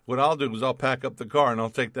 What I'll do is I'll pack up the car, and I'll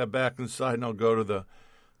take that back inside, and I'll go to the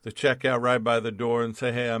checkout right by the door and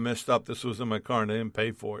say, hey, I messed up. This was in my car, and I didn't pay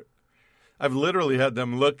for it. I've literally had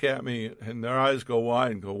them look at me, and their eyes go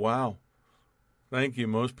wide and go, wow, Thank you.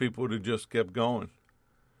 Most people would have just kept going.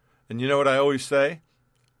 And you know what I always say?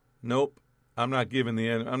 Nope. I'm not giving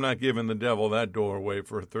the devil that doorway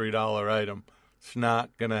for a $3 item. It's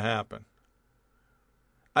not going to happen.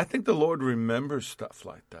 I think the Lord remembers stuff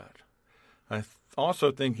like that. I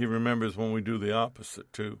also think he remembers when we do the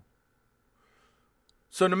opposite too.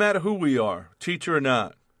 So no matter who we are, teacher or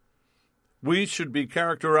not, we should be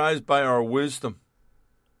characterized by our wisdom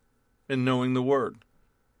in knowing the word.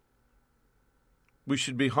 We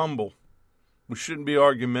should be humble. We shouldn't be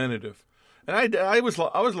argumentative. And I was a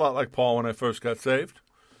lot like Paul when I first got saved.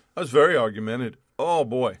 I was very argumentative. Oh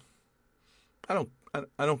boy, I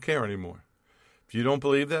don't care anymore. If you don't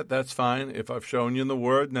believe that, that's fine. If I've shown you in the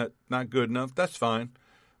Word and that's not good enough, that's fine.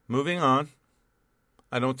 Moving on.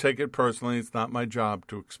 I don't take it personally. It's not my job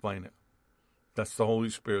to explain it. That's the Holy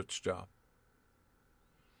Spirit's job.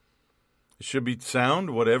 It should be sound,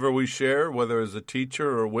 whatever we share, whether as a teacher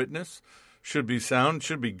or a witness, should be sound,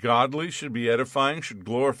 should be godly, should be edifying, should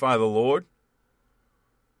glorify the Lord.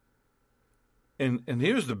 And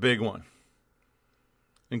here's the big one.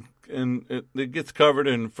 And it gets covered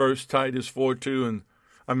in 1 Timothy 4:2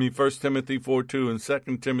 and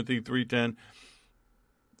 2 Timothy 3:10.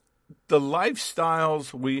 The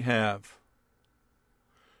lifestyles we have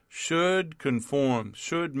should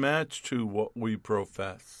match to what we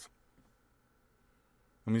profess.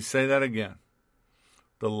 Let me say that again.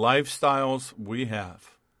 The lifestyles we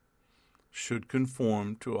have should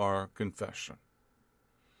conform to our confession.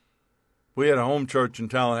 We had a home church in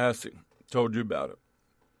Tallahassee. Told you about it.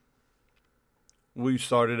 We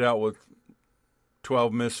started out with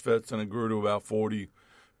 12 misfits, and it grew to about 40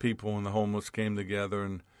 people when the homeless came together.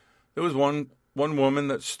 And there was one woman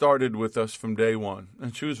that started with us from day one,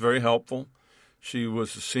 and she was very helpful. She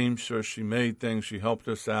was a seamstress. She made things. She helped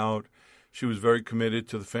us out. She was very committed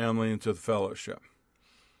to the family and to the fellowship.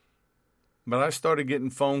 But I started getting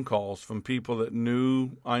phone calls from people that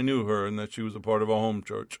I knew her and that she was a part of a home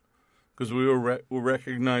church, because we were a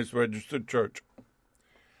recognized registered church.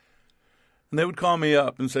 And they would call me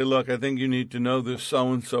up and say, look, I think you need to know this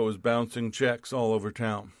so-and-so is bouncing checks all over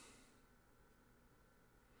town.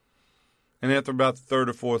 And after about the third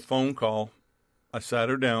or fourth phone call, I sat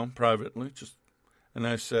her down privately, and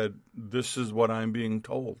I said, this is what I'm being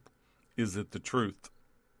told. Is it the truth?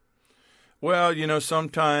 Well,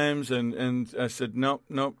 sometimes, and I said, nope,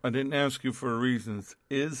 I didn't ask you for reasons.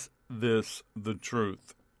 Is this the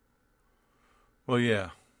truth? Well, yeah.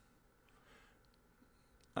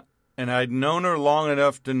 And I'd known her long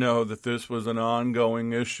enough to know that this was an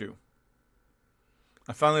ongoing issue.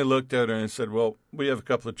 I finally looked at her and said, well, we have a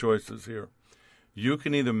couple of choices here. You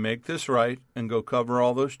can either make this right and go cover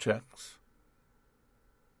all those checks,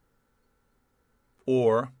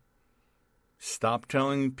 or stop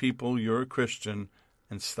telling people you're a Christian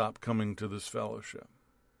and stop coming to this fellowship.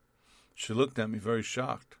 She looked at me very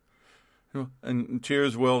shocked. And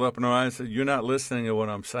tears welled up in her eyes and said, you're not listening to what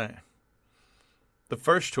I'm saying. The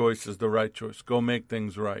first choice is the right choice. Go make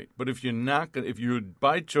things right. But if you're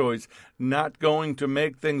by choice not going to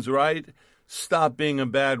make things right, stop being a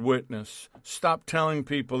bad witness. Stop telling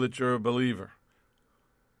people that you're a believer.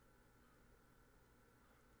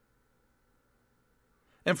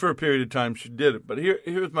 And for a period of time, she did it. But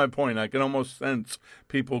here's my point. I can almost sense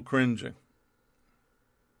people cringing.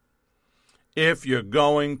 If you're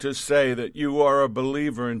going to say that you are a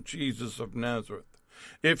believer in Jesus of Nazareth,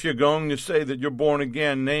 if you're going to say that you're born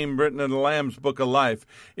again, name written in the Lamb's Book of Life,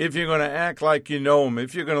 if you're going to act like you know him,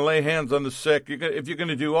 if you're going to lay hands on the sick, if you're going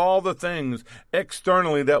to do all the things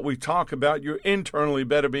externally that we talk about, you internally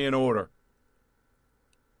better be in order.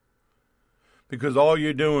 Because all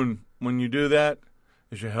you're doing when you do that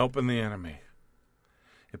is you're helping the enemy.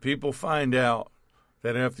 If people find out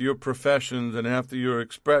that after your professions and after your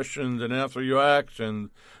expressions and after your actions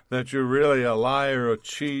that you're really a liar, a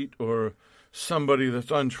cheat, or somebody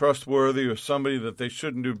that's untrustworthy, or somebody that they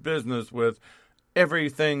shouldn't do business with,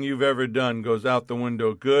 everything you've ever done goes out the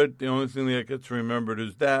window. Good. The only thing that gets remembered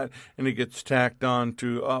is that, and it gets tacked on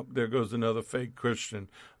to, oh, there goes another fake Christian.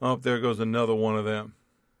 Oh, there goes another one of them.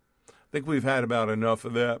 I think we've had about enough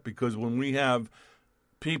of that, because when we have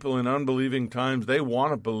people in unbelieving times, they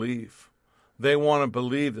want to believe. They want to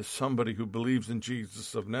believe that somebody who believes in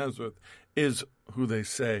Jesus of Nazareth is who they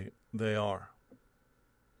say they are.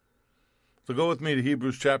 So go with me to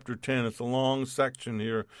Hebrews chapter 10. It's a long section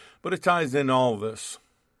here, but it ties in all this.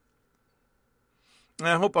 And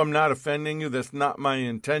I hope I'm not offending you. That's not my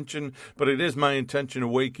intention, but it is my intention to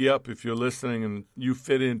wake you up if you're listening and you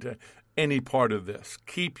fit into any part of this.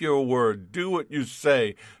 Keep your word. Do what you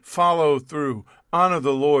say. Follow through. Honor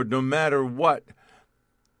the Lord no matter what,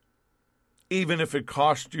 even if it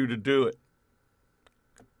costs you to do it.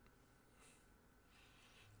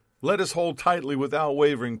 Let us hold tightly without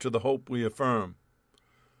wavering to the hope we affirm.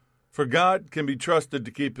 For God can be trusted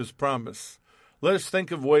to keep his promise. Let us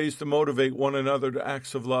think of ways to motivate one another to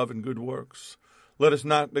acts of love and good works. Let us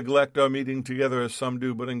not neglect our meeting together as some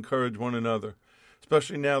do, but encourage one another,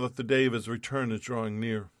 especially now that the day of his return is drawing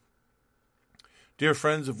near. Dear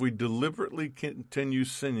friends, if we deliberately continue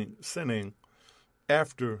sinning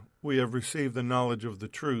after we have received the knowledge of the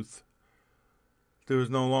truth, there is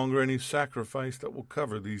no longer any sacrifice that will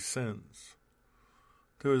cover these sins.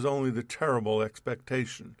 There is only the terrible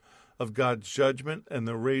expectation of God's judgment and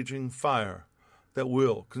the raging fire that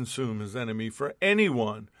will consume his enemy. For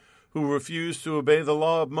anyone who refused to obey the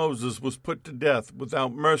law of Moses was put to death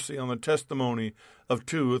without mercy on the testimony of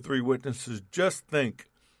 2 or 3 witnesses. Just think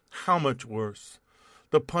how much worse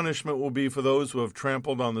the punishment will be for those who have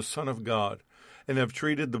trampled on the Son of God and have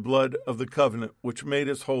treated the blood of the covenant, which made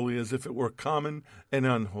us holy, as if it were common and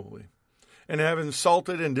unholy, and have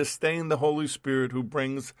insulted and disdained the Holy Spirit who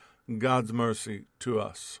brings God's mercy to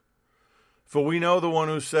us. For we know the one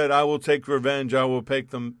who said, I will take revenge, I will pay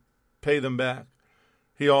them back.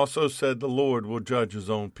 He also said the Lord will judge his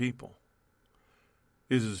own people.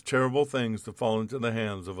 It is terrible things to fall into the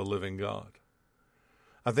hands of a living God.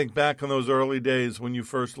 I think back on those early days when you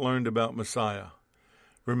first learned about Messiah.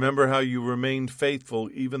 Remember how you remained faithful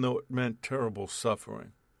even though it meant terrible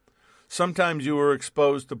suffering. Sometimes you were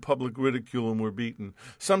exposed to public ridicule and were beaten.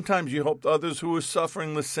 Sometimes you helped others who were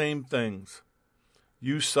suffering the same things.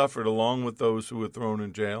 You suffered along with those who were thrown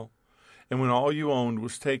in jail. And when all you owned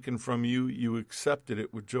was taken from you, you accepted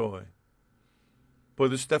it with joy. Boy,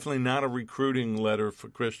 this is definitely not a recruiting letter for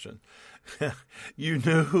Christians. You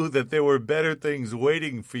knew that there were better things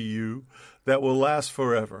waiting for you that will last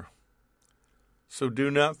forever. So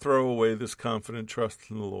do not throw away this confident trust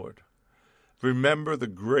in the Lord. Remember the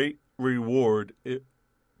great reward it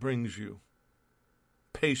brings you.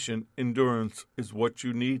 Patient endurance is what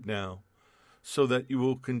you need now, so that you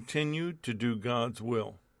will continue to do God's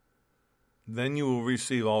will. Then you will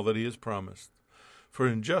receive all that he has promised. For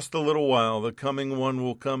in just a little while the coming one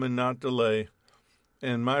will come and not delay,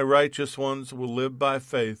 and my righteous ones will live by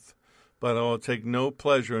faith, but I will take no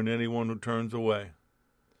pleasure in anyone who turns away.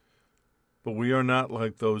 But we are not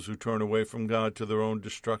like those who turn away from God to their own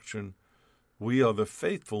destruction. We are the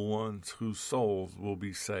faithful ones whose souls will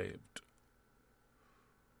be saved.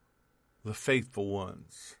 The faithful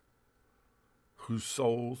ones whose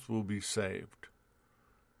souls will be saved.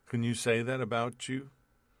 Can you say that about you?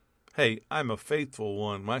 Hey, I'm a faithful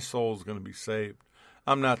one. My soul's going to be saved.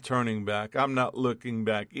 I'm not turning back. I'm not looking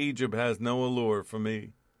back. Egypt has no allure for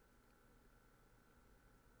me.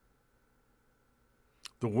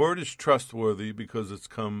 The word is trustworthy because it's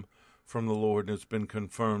come from the Lord and it's been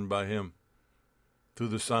confirmed by him through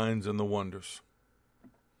the signs and the wonders.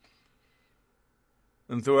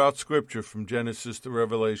 And throughout Scripture, from Genesis to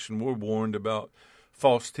Revelation, we're warned about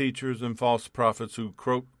false teachers and false prophets who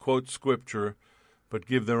quote Scripture but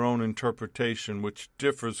give their own interpretation, which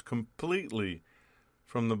differs completely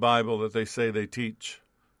from the Bible that they say they teach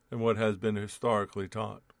and what has been historically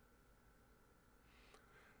taught.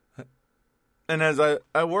 And as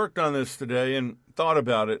I worked on this today and thought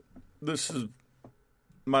about it, this is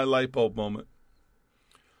my light bulb moment.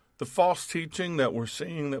 The false teaching that we're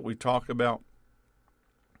seeing, that we talk about,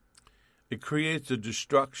 it creates a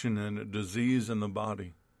destruction and a disease in the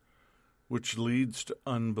body, which leads to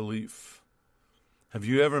unbelief. Have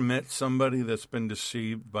you ever met somebody that's been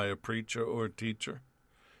deceived by a preacher or a teacher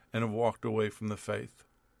and have walked away from the faith?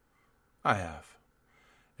 I have.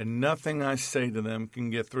 And nothing I say to them can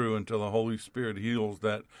get through until the Holy Spirit heals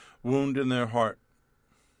that wound in their heart.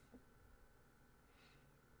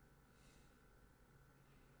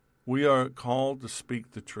 We are called to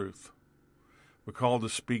speak the truth. We're called to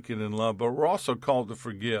speak it in love, but we're also called to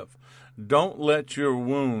forgive. Don't let your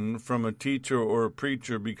wound from a teacher or a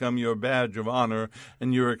preacher become your badge of honor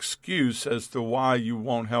and your excuse as to why you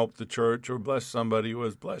won't help the church or bless somebody who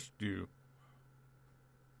has blessed you.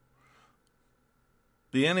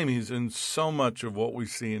 The enemy's in so much of what we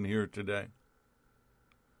see and hear today.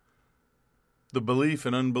 The belief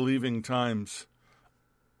in unbelieving times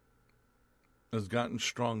has gotten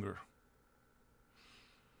stronger.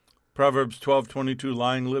 Proverbs 12:22,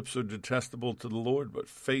 lying lips are detestable to the Lord, but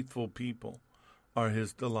faithful people are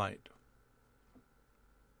his delight.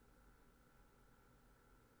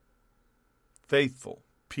 Faithful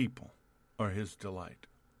people are his delight.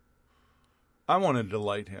 I want to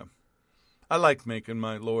delight him. I like making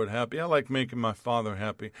my Lord happy. I like making my Father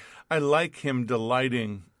happy. I like him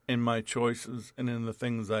delighting in my choices and in the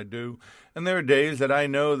things I do. And there are days that I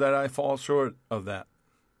know that I fall short of that.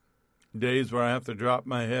 Days where I have to drop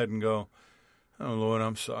my head and go, Oh, Lord,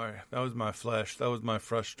 I'm sorry. That was my flesh. That was my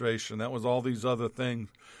frustration. That was all these other things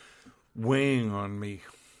weighing on me.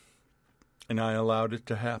 And I allowed it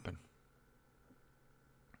to happen.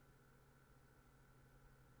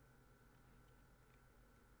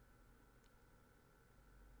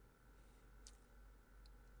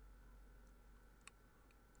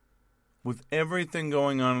 With everything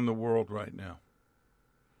going on in the world right now,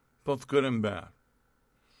 both good and bad,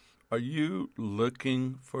 are you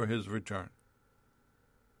looking for his return?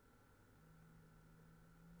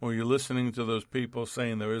 Or are you listening to those people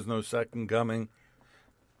saying there is no second coming,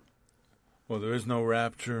 or there is no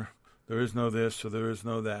rapture, there is no this, or there is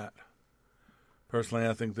no that? Personally,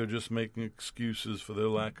 I think they're just making excuses for their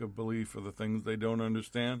lack of belief or the things they don't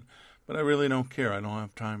understand, but I really don't care. I don't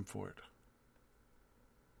have time for it.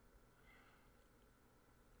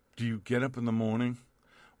 Do you get up in the morning,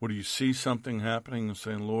 or do you see something happening and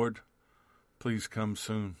saying, Lord, please come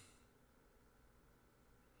soon?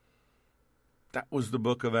 That was the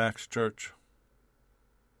book of Acts, church.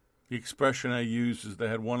 The expression I use is they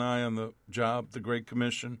had one eye on the job, the Great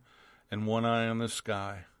Commission, and one eye on the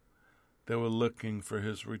sky. They were looking for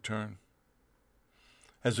his return.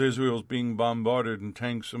 As Israel's being bombarded and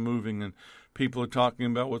tanks are moving and people are talking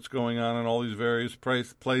about what's going on in all these various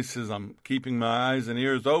places, I'm keeping my eyes and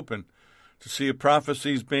ears open to see if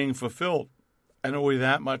prophecies being fulfilled. And are we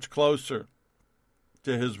that much closer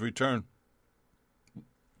to his return?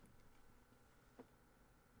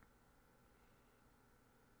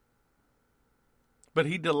 But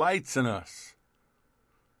he delights in us.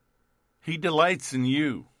 He delights in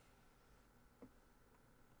you.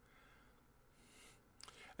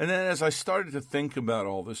 And then as I started to think about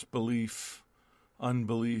all this belief,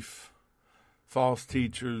 unbelief, false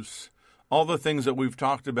teachers, all the things that we've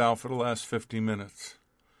talked about for the last 50 minutes,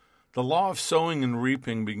 the law of sowing and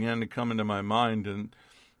reaping began to come into my mind. And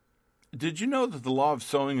did you know that the law of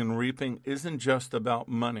sowing and reaping isn't just about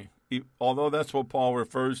money? Although that's what Paul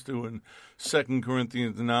refers to in 2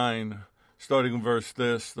 Corinthians 9, starting in verse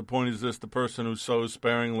this, the point is this: the person who sows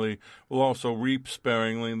sparingly will also reap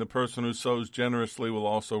sparingly, and the person who sows generously will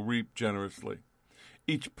also reap generously.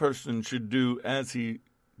 Each person should do as he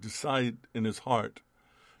decides in his heart,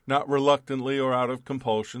 not reluctantly or out of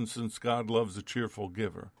compulsion, since God loves a cheerful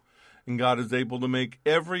giver. And God is able to make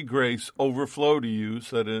every grace overflow to you,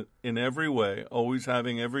 so that in every way, always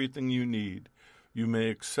having everything you need, you may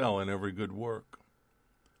excel in every good work.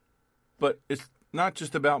 But it's not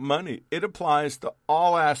just about money. It applies to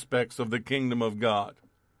all aspects of the kingdom of God.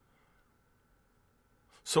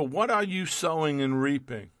 So what are you sowing and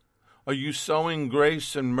reaping? Are you sowing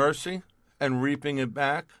grace and mercy and reaping it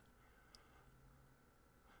back?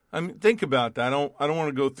 I mean, think about that. I don't want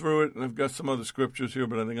to go through it, and I've got some other scriptures here,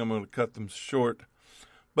 but I think I'm going to cut them short.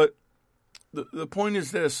 But the point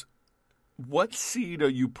is this: what seed are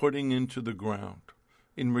you putting into the ground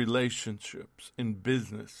in relationships, in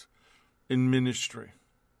business, in ministry?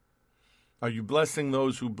 Are you blessing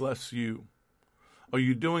those who bless you? Are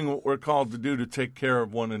you doing what we're called to do to take care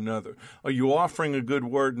of one another? Are you offering a good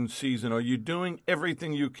word in season? Are you doing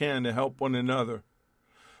everything you can to help one another?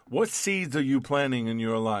 What seeds are you planting in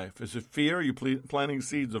your life? Is it fear? Are you planting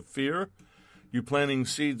seeds of fear? You planting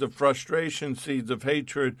seeds of frustration, seeds of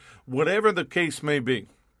hatred, whatever the case may be.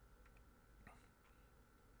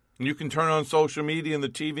 You can turn on social media and the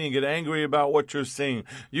TV and get angry about what you're seeing.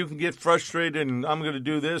 You can get frustrated and I'm going to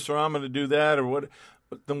do this or I'm going to do that or what.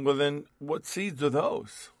 Well, then what seeds are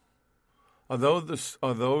those? Are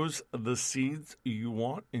those the seeds you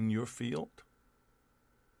want in your field?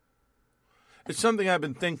 It's something I've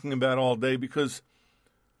been thinking about all day, because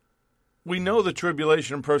we know the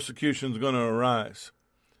tribulation and persecution is going to arise.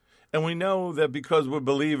 And we know that because we're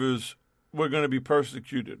believers, we're going to be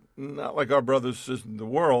persecuted. Not like our brothers and sisters in the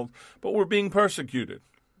world, but we're being persecuted.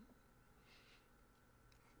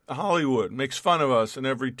 Hollywood makes fun of us in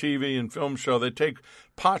every TV and film show. They take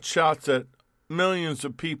pot shots at millions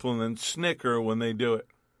of people and then snicker when they do it.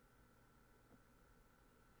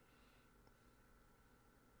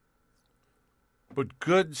 But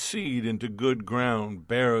good seed into good ground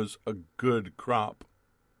bears a good crop.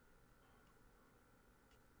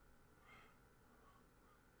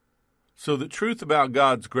 So the truth about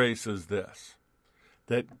God's grace is this: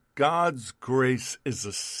 that God's grace is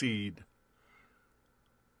a seed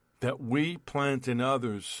that we plant in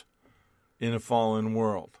others in a fallen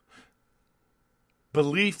world.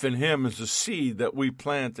 Belief in Him is a seed that we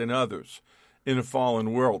plant in others in a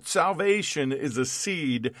fallen world. Salvation is a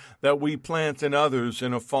seed that we plant in others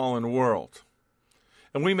in a fallen world.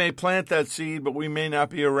 And we may plant that seed, but we may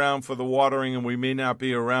not be around for the watering and we may not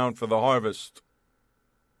be around for the harvest.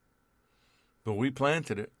 But we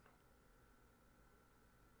planted it.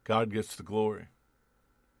 God gets the glory.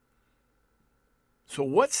 So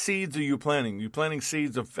what seeds are you planting? Are you planting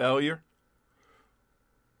seeds of failure?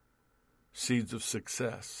 Seeds of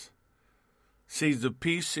success? Seeds of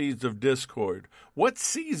peace, seeds of discord? What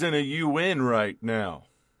season are you in right now?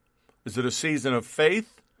 Is it a season of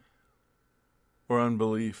faith or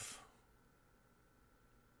unbelief?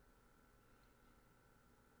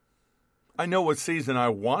 I know what season I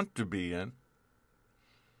want to be in.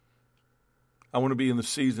 I want to be in the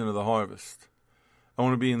season of the harvest. I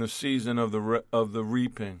want to be in the season of the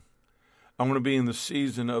reaping. I want to be in the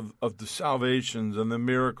season of the salvations and the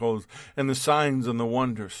miracles and the signs and the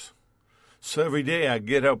wonders. So every day I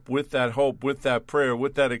get up with that hope, with that prayer,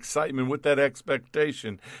 with that excitement, with that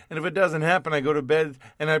expectation. And if it doesn't happen, I go to bed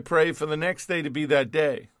and I pray for the next day to be that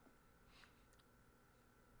day.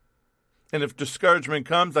 And if discouragement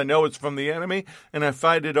comes, I know it's from the enemy, and I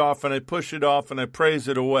fight it off, and I push it off, and I praise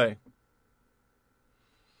it away.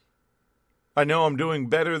 I know I'm doing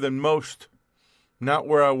better than most, not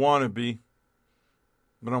where I want to be,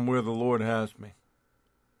 but I'm where the Lord has me.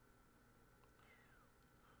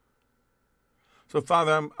 So,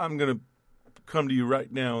 Father, I'm going to come to you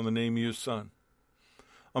right now in the name of your Son.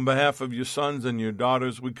 On behalf of your sons and your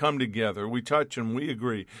daughters, we come together, we touch and we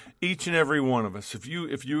agree. Each and every one of us. If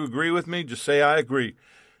you agree with me, just say, I agree.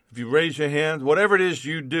 If you raise your hand, whatever it is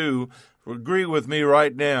you do, agree with me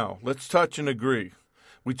right now. Let's touch and agree.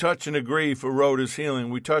 We touch and agree for Rhoda's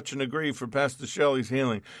healing. We touch and agree for Pastor Shelley's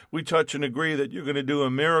healing. We touch and agree that you're going to do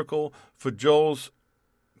a miracle for Joel's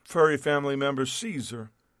furry family member,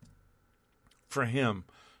 Caesar, for him,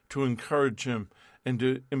 to encourage him and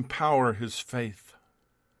to empower his faith.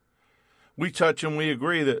 We touch and we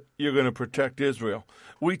agree that you're going to protect Israel.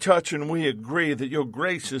 We touch and we agree that your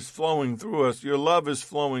grace is flowing through us, your love is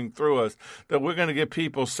flowing through us, that we're going to get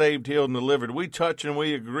people saved, healed, and delivered. We touch and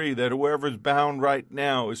we agree that whoever is bound right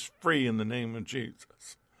now is free in the name of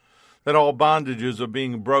Jesus. That all bondages are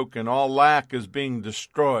being broken, all lack is being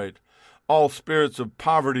destroyed, all spirits of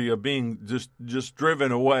poverty are being just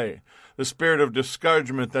driven away. The spirit of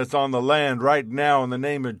discouragement that's on the land right now in the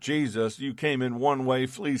name of Jesus, you came in one way,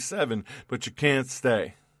 flee seven, but you can't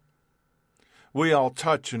stay. We all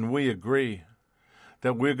touch and we agree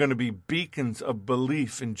that we're going to be beacons of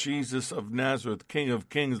belief in Jesus of Nazareth, King of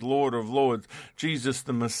Kings, Lord of Lords, Jesus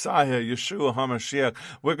the Messiah, Yeshua HaMashiach.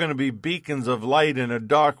 We're going to be beacons of light in a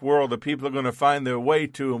dark world that people are going to find their way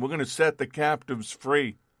to, and we're going to set the captives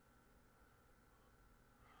free.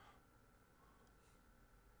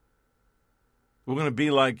 We're going to be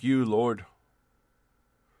like you, Lord.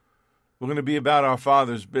 We're going to be about our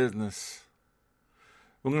Father's business.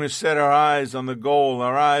 We're going to set our eyes on the goal,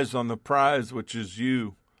 our eyes on the prize, which is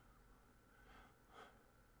you.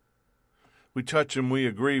 We touch and we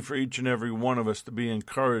agree for each and every one of us to be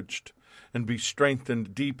encouraged and be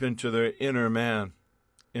strengthened deep into their inner man,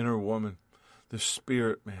 inner woman, the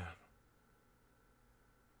spirit man.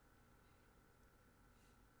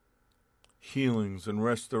 Healings and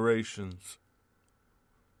restorations.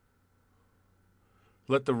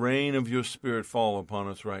 Let the rain of your Spirit fall upon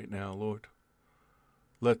us right now, Lord.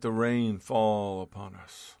 Let the rain fall upon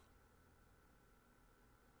us.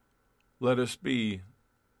 Let us be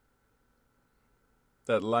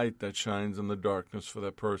that light that shines in the darkness for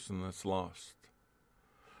that person that's lost.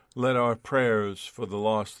 Let our prayers for the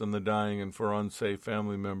lost and the dying and for unsafe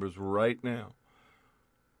family members right now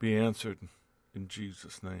be answered in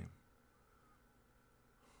Jesus' name.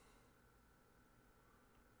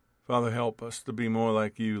 Father, help us to be more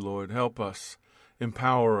like you, Lord. Help us.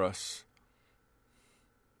 Empower us.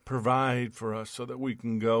 Provide for us so that we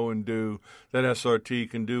can go and do, that SRT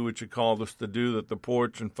can do what you called us to do, that the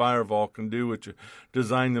Porch and Firewall can do what you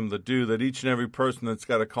designed them to do, that each and every person that's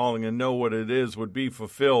got a calling and know what it is would be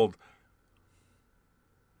fulfilled.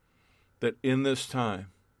 That in this time,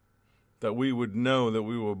 that we would know that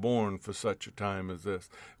we were born for such a time as this.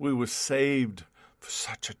 We were saved for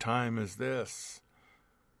such a time as this.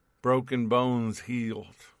 Broken bones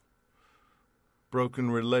healed.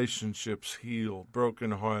 Broken relationships healed.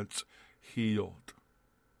 Broken hearts healed.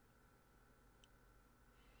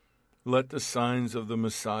 Let the signs of the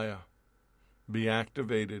Messiah be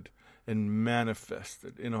activated and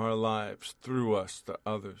manifested in our lives through us to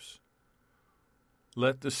others.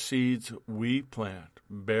 Let the seeds we plant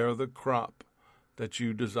bear the crop that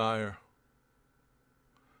you desire.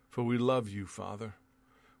 For we love you, Father.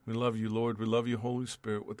 We love you, Lord. We love you, Holy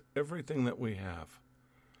Spirit, with everything that we have.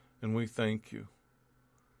 And we thank you.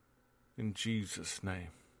 In Jesus' name.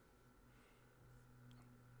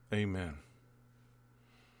 Amen.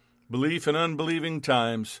 Belief in unbelieving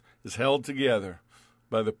times is held together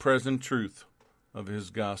by the present truth of his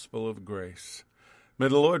gospel of grace. May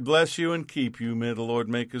the Lord bless you and keep you. May the Lord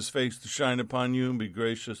make his face to shine upon you and be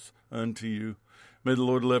gracious unto you. May the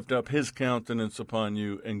Lord lift up his countenance upon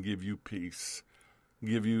you and give you peace.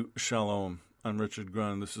 Give you shalom. I'm Richard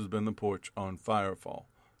Grun. This has been The Porch on Firefall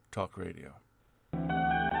Talk Radio.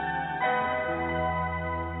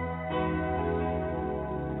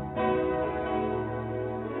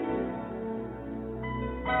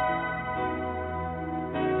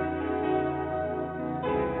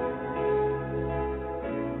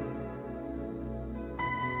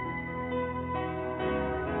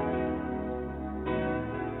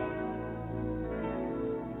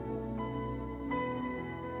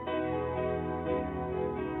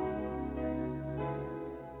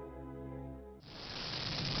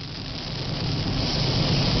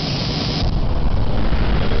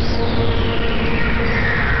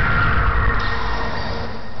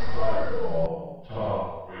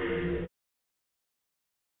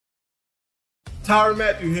 Tyron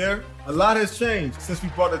Matthew here. A lot has changed since we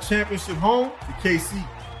brought the championship home to KC.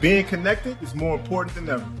 Being connected is more important than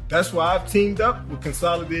ever. That's why I've teamed up with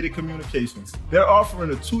Consolidated Communications. They're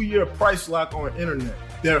offering a 2-year price lock on internet.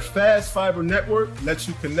 Their fast fiber network lets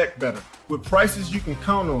you connect better with prices you can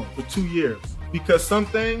count on for 2 years. Because some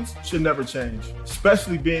things should never change,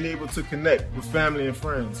 especially being able to connect with family and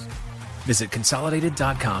friends. Visit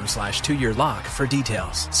consolidated.com/2-year lock for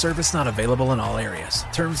details. Service not available in all areas.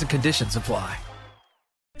 Terms and conditions apply.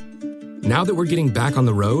 Now that we're getting back on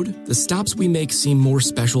the road, the stops we make seem more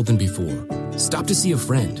special than before. Stop to see a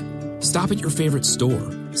friend. Stop at your favorite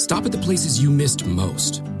store. Stop at the places you missed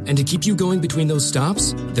most. And to keep you going between those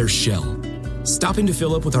stops, there's Shell. Stopping to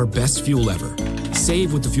fill up with our best fuel ever.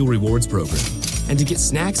 Save with the Fuel Rewards program. And to get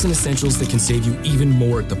snacks and essentials that can save you even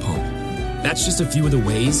more at the pump. That's just a few of the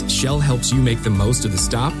ways Shell helps you make the most of the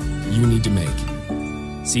stop you need to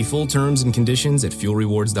make. See full terms and conditions at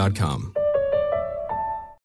fuelrewards.com.